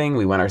laughing.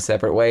 We went our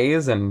separate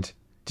ways. And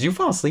did you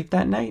fall asleep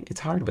that night? It's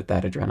hard with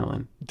that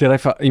adrenaline. Did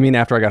I? You mean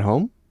after I got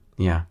home?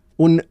 Yeah.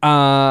 When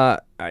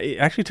it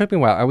actually took me a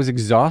while. I was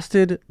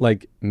exhausted,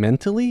 like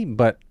mentally,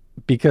 but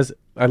because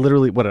I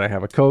literally, what did I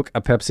have? A Coke,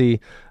 a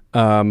Pepsi.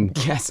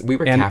 Yes, we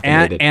were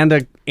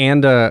caffeinated.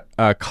 And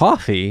a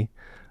coffee,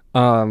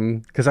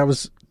 because I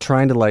was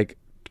trying to like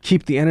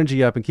keep the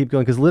energy up and keep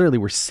going, because literally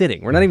we're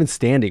sitting. We're not even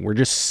standing. We're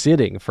just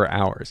sitting for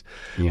hours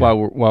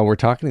while we're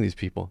talking to these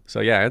people.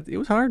 So yeah, it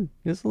was hard.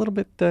 It was a little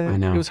bit. I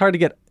know. It was hard to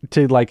get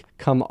to like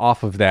come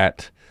off of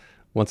that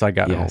once I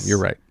got home. You're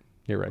right.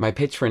 My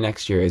pitch for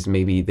next year is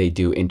maybe they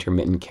do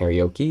intermittent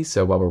karaoke.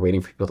 So while we're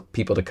waiting for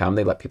people to come,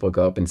 they let people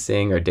go up and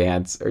sing or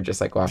dance or just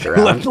like walk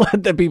around.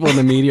 let the people in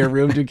the media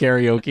room do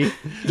karaoke.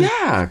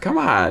 Yeah, come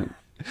on.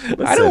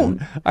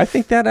 Listen. I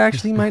think that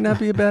actually might not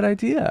be a bad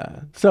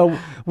idea. So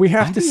we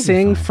have to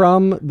sing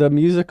from the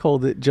musical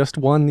that just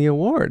won the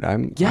award.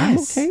 I'm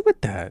okay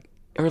with that.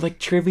 Or like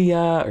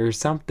trivia or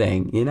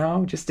something, you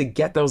know, just to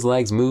get those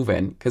legs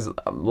moving. Because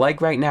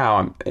like right now,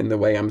 I'm in the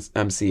way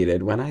I'm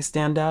seated. When I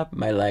stand up,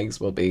 my legs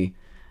will be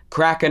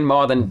cracking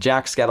more than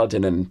Jack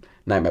Skellington in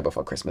Nightmare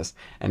Before Christmas.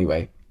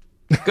 Anyway,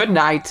 good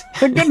night.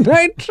 Good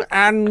night,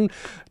 and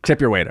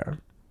tip your waiter.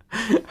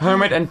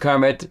 Hermit and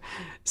Kermit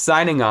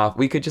signing off.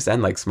 We could just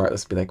end like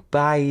Smartless, be like,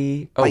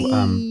 bye. Bye.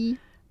 Oh,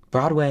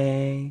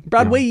 Broadway.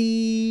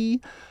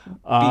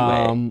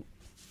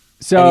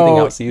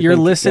 So you're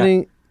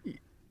listening.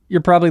 You're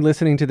probably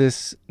listening to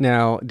this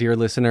now, dear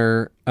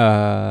listener,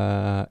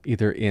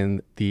 either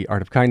in the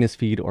Art of Kindness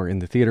feed or in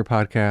the Theater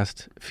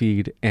Podcast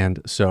feed. And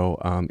so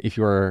if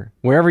you are,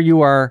 wherever you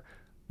are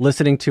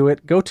listening to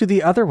it, go to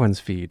the other one's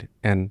feed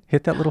and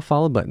hit that little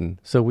follow button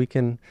so we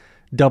can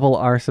double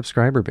our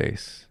subscriber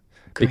base.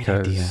 Great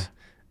idea.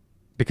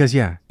 Because,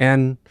 yeah.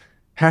 And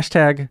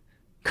hashtag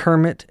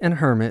Kermit and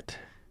Hermit.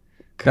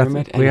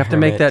 We have to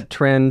make that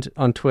trend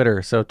on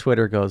Twitter. So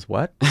Twitter goes,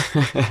 what?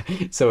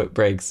 So it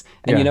breaks.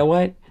 And you know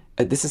what?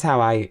 This is how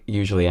I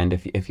usually end.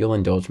 If you'll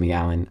indulge me,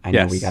 Alan, I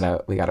know we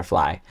gotta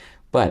fly,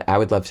 but I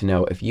would love to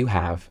know if you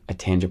have a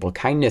tangible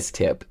kindness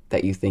tip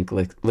that you think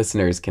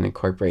listeners can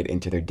incorporate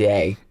into their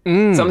day.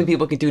 Something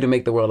people can do to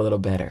make the world a little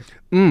better.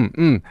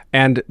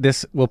 And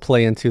this will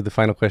play into the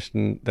final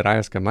question that I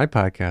ask on my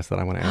podcast that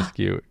I want to ask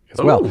you as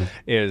well.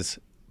 Is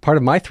part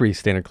of my 3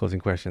 standard closing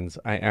questions.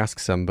 I ask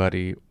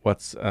somebody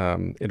what's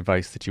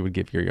advice that you would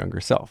give your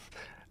younger self,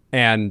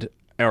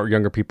 or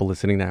younger people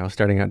listening now,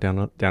 starting out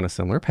down a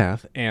similar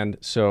path. And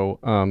so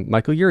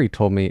Michael Urie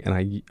told me,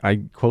 and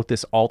I quote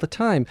this all the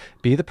time,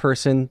 be the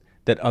person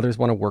that others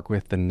want to work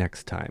with the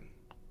next time.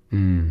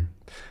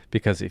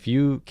 Because if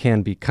you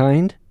can be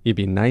kind, you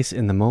be nice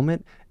in the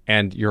moment,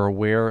 and you're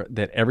aware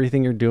that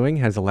everything you're doing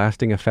has a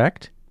lasting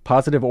effect,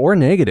 positive or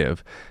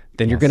negative,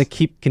 then you're going to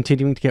keep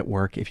continuing to get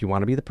work if you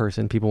want to be the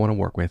person people want to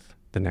work with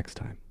the next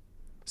time.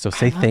 So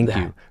say thank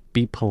you.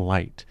 Be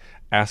polite.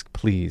 Ask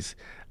please.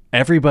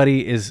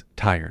 Everybody is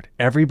tired.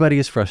 Everybody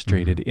is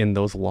frustrated in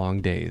those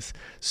long days.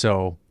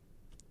 So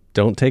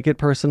don't take it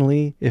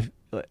personally.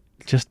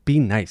 Just be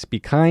nice, be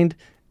kind,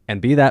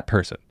 and be that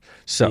person.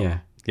 So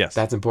yes,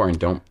 that's important.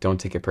 Don't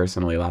take it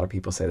personally. A lot of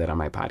people say that on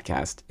my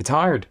podcast. It's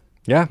hard.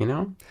 Yeah, you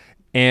know.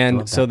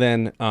 And so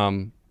then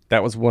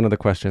that was one of the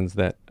questions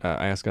that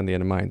I asked on the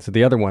end of mine. So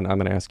the other one I'm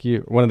going to ask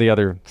you, one of the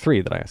other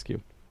three that I ask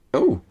you,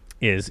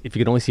 is if you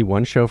could only see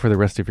one show for the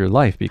rest of your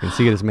life, but you can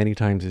see it as many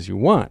times as you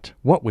want,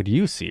 what would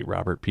you see,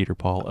 Robert Peter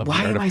Paul of the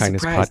Art of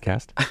Kindness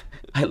podcast?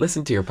 I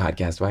listened to your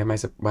podcast. Why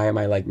am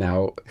I like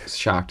now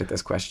shocked at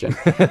this question?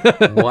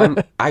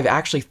 I've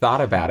actually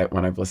thought about it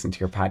when I've listened to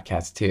your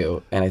podcast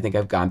too, and I think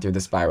I've gone through the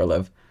spiral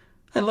of,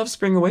 I love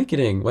Spring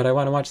Awakening. Would I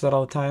want to watch that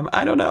all the time?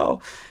 I don't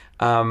know.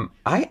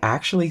 I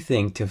actually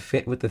think, to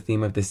fit with the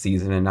theme of this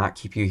season and not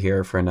keep you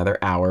here for another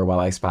hour while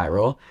I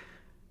spiral,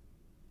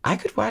 I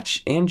could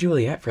watch Anne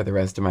Juliet for the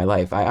rest of my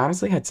life. I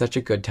honestly had such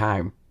a good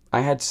time.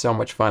 I had so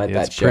much fun at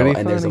that show,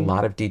 and there's a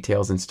lot of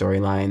details and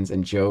storylines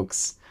and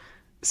jokes.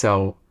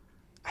 So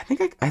I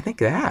think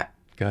that.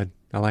 Good.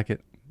 I like it.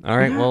 All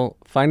right. Yeah. Well,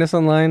 find us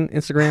online,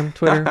 Instagram,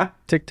 Twitter,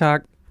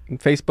 TikTok,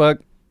 Facebook.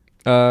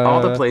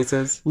 All the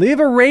places.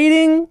 Leave a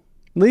rating.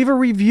 Leave a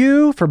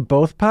review for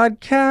both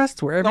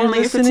podcasts, wherever you're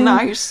listening.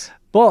 Only if it's nice.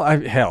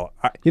 Well,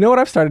 you know what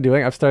I've started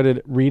doing? I've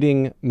started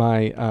reading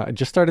I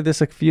just started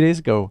this a few days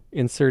ago,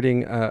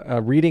 inserting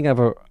a reading of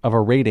a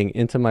rating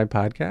into my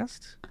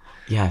podcast.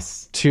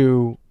 Yes.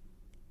 To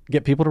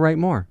get people to write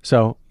more.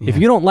 So if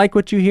you don't like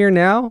what you hear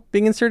now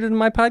being inserted in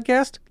my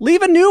podcast,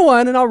 leave a new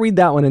one and I'll read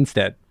that one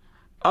instead.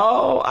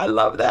 Oh, I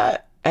love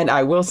that. And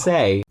I will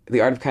say, the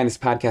Art of Kindness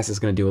podcast is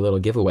going to do a little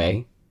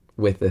giveaway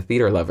with the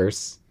theater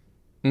lovers.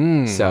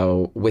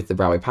 So with the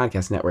Broadway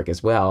Podcast Network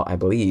as well, I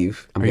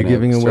believe I'm going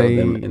to throw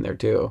them in there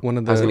too. I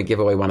was going to give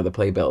away one of the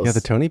playbills. Yeah,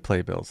 the Tony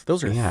playbills.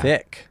 Those are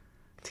thick.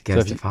 To get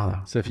us to follow.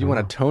 So if you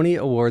want a Tony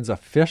Awards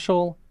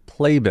official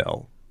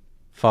playbill,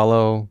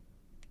 follow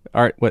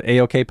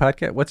AOK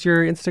Podcast. What's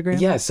your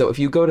Instagram? Yeah, so if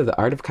you go to the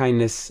Art of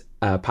Kindness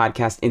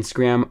podcast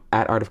Instagram,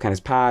 at Art of Kindness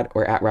Pod,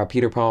 or at Rob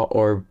Peter Paul,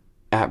 or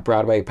at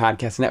Broadway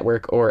Podcast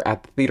Network, or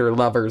at Theater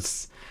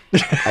Lovers.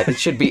 It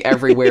should be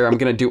everywhere. I'm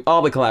going to do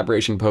all the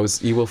collaboration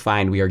posts. You will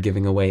find we are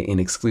giving away an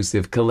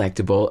exclusive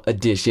collectible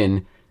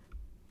edition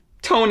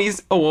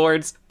Tony's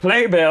Awards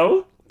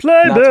playbill.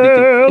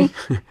 Playbill!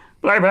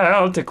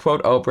 Playbill, to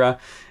quote Oprah.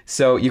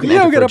 So you can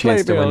enter for a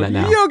chance to win that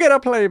now. You'll get a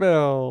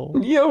playbill.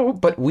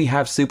 But we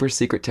have super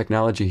secret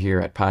technology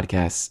here at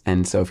Podcasts.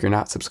 And so if you're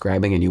not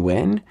subscribing and you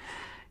win,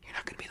 you're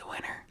not going to be the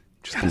winner.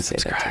 Just going to say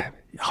that.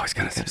 You always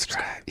got to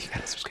subscribe. You got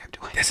to subscribe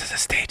to win. This is a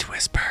stage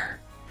whisper.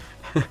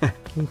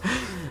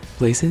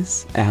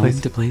 Places? Alan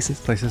to places?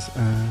 Places.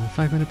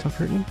 5 minute till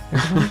curtain.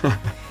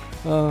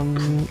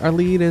 Our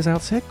lead is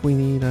out sick. We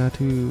need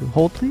to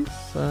hold, please.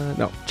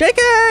 No. JK!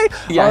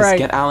 Yes, all right.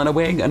 Get Alan a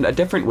wig, a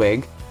different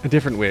wig. A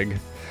different wig.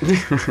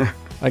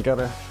 I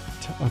gotta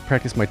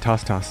practice my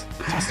toss.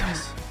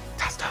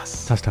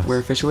 We're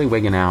officially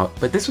wigging out,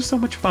 but this was so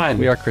much fun.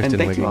 We are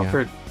Kristen and wigging out. Thank you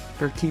all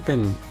for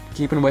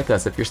keeping with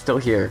us if you're still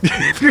here.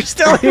 If you're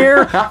still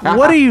here,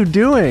 what are you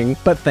doing?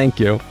 But thank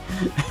you.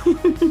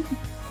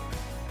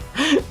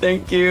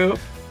 Thank you.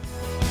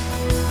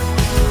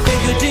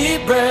 Take a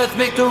deep breath,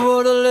 make the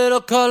world a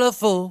little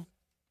colorful.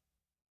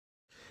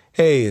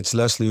 Hey, it's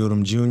Leslie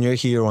Odom Jr.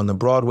 here on the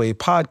Broadway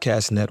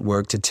Podcast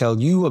Network to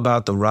tell you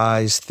about the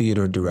Rise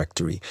Theater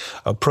Directory,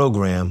 a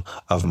program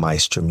of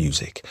Maestro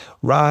Music.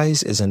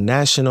 Rise is a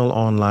national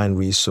online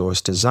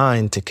resource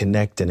designed to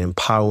connect and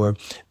empower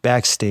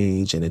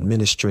backstage and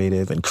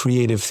administrative and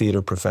creative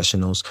theater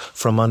professionals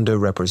from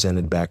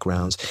underrepresented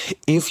backgrounds.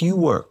 If you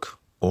work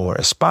or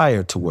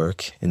aspire to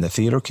work in the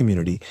theater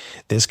community,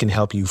 this can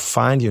help you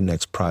find your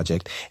next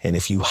project. And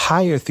if you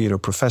hire theater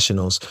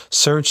professionals,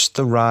 search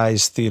the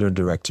Rise Theater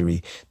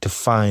Directory to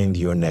find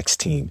your next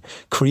team.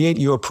 Create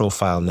your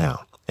profile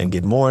now and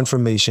get more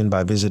information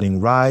by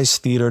visiting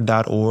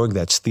risetheater.org.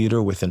 That's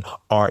theater with an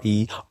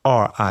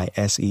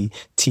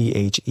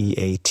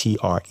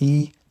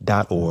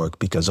RERISETHEATRE.org,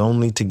 because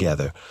only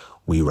together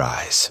we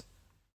rise.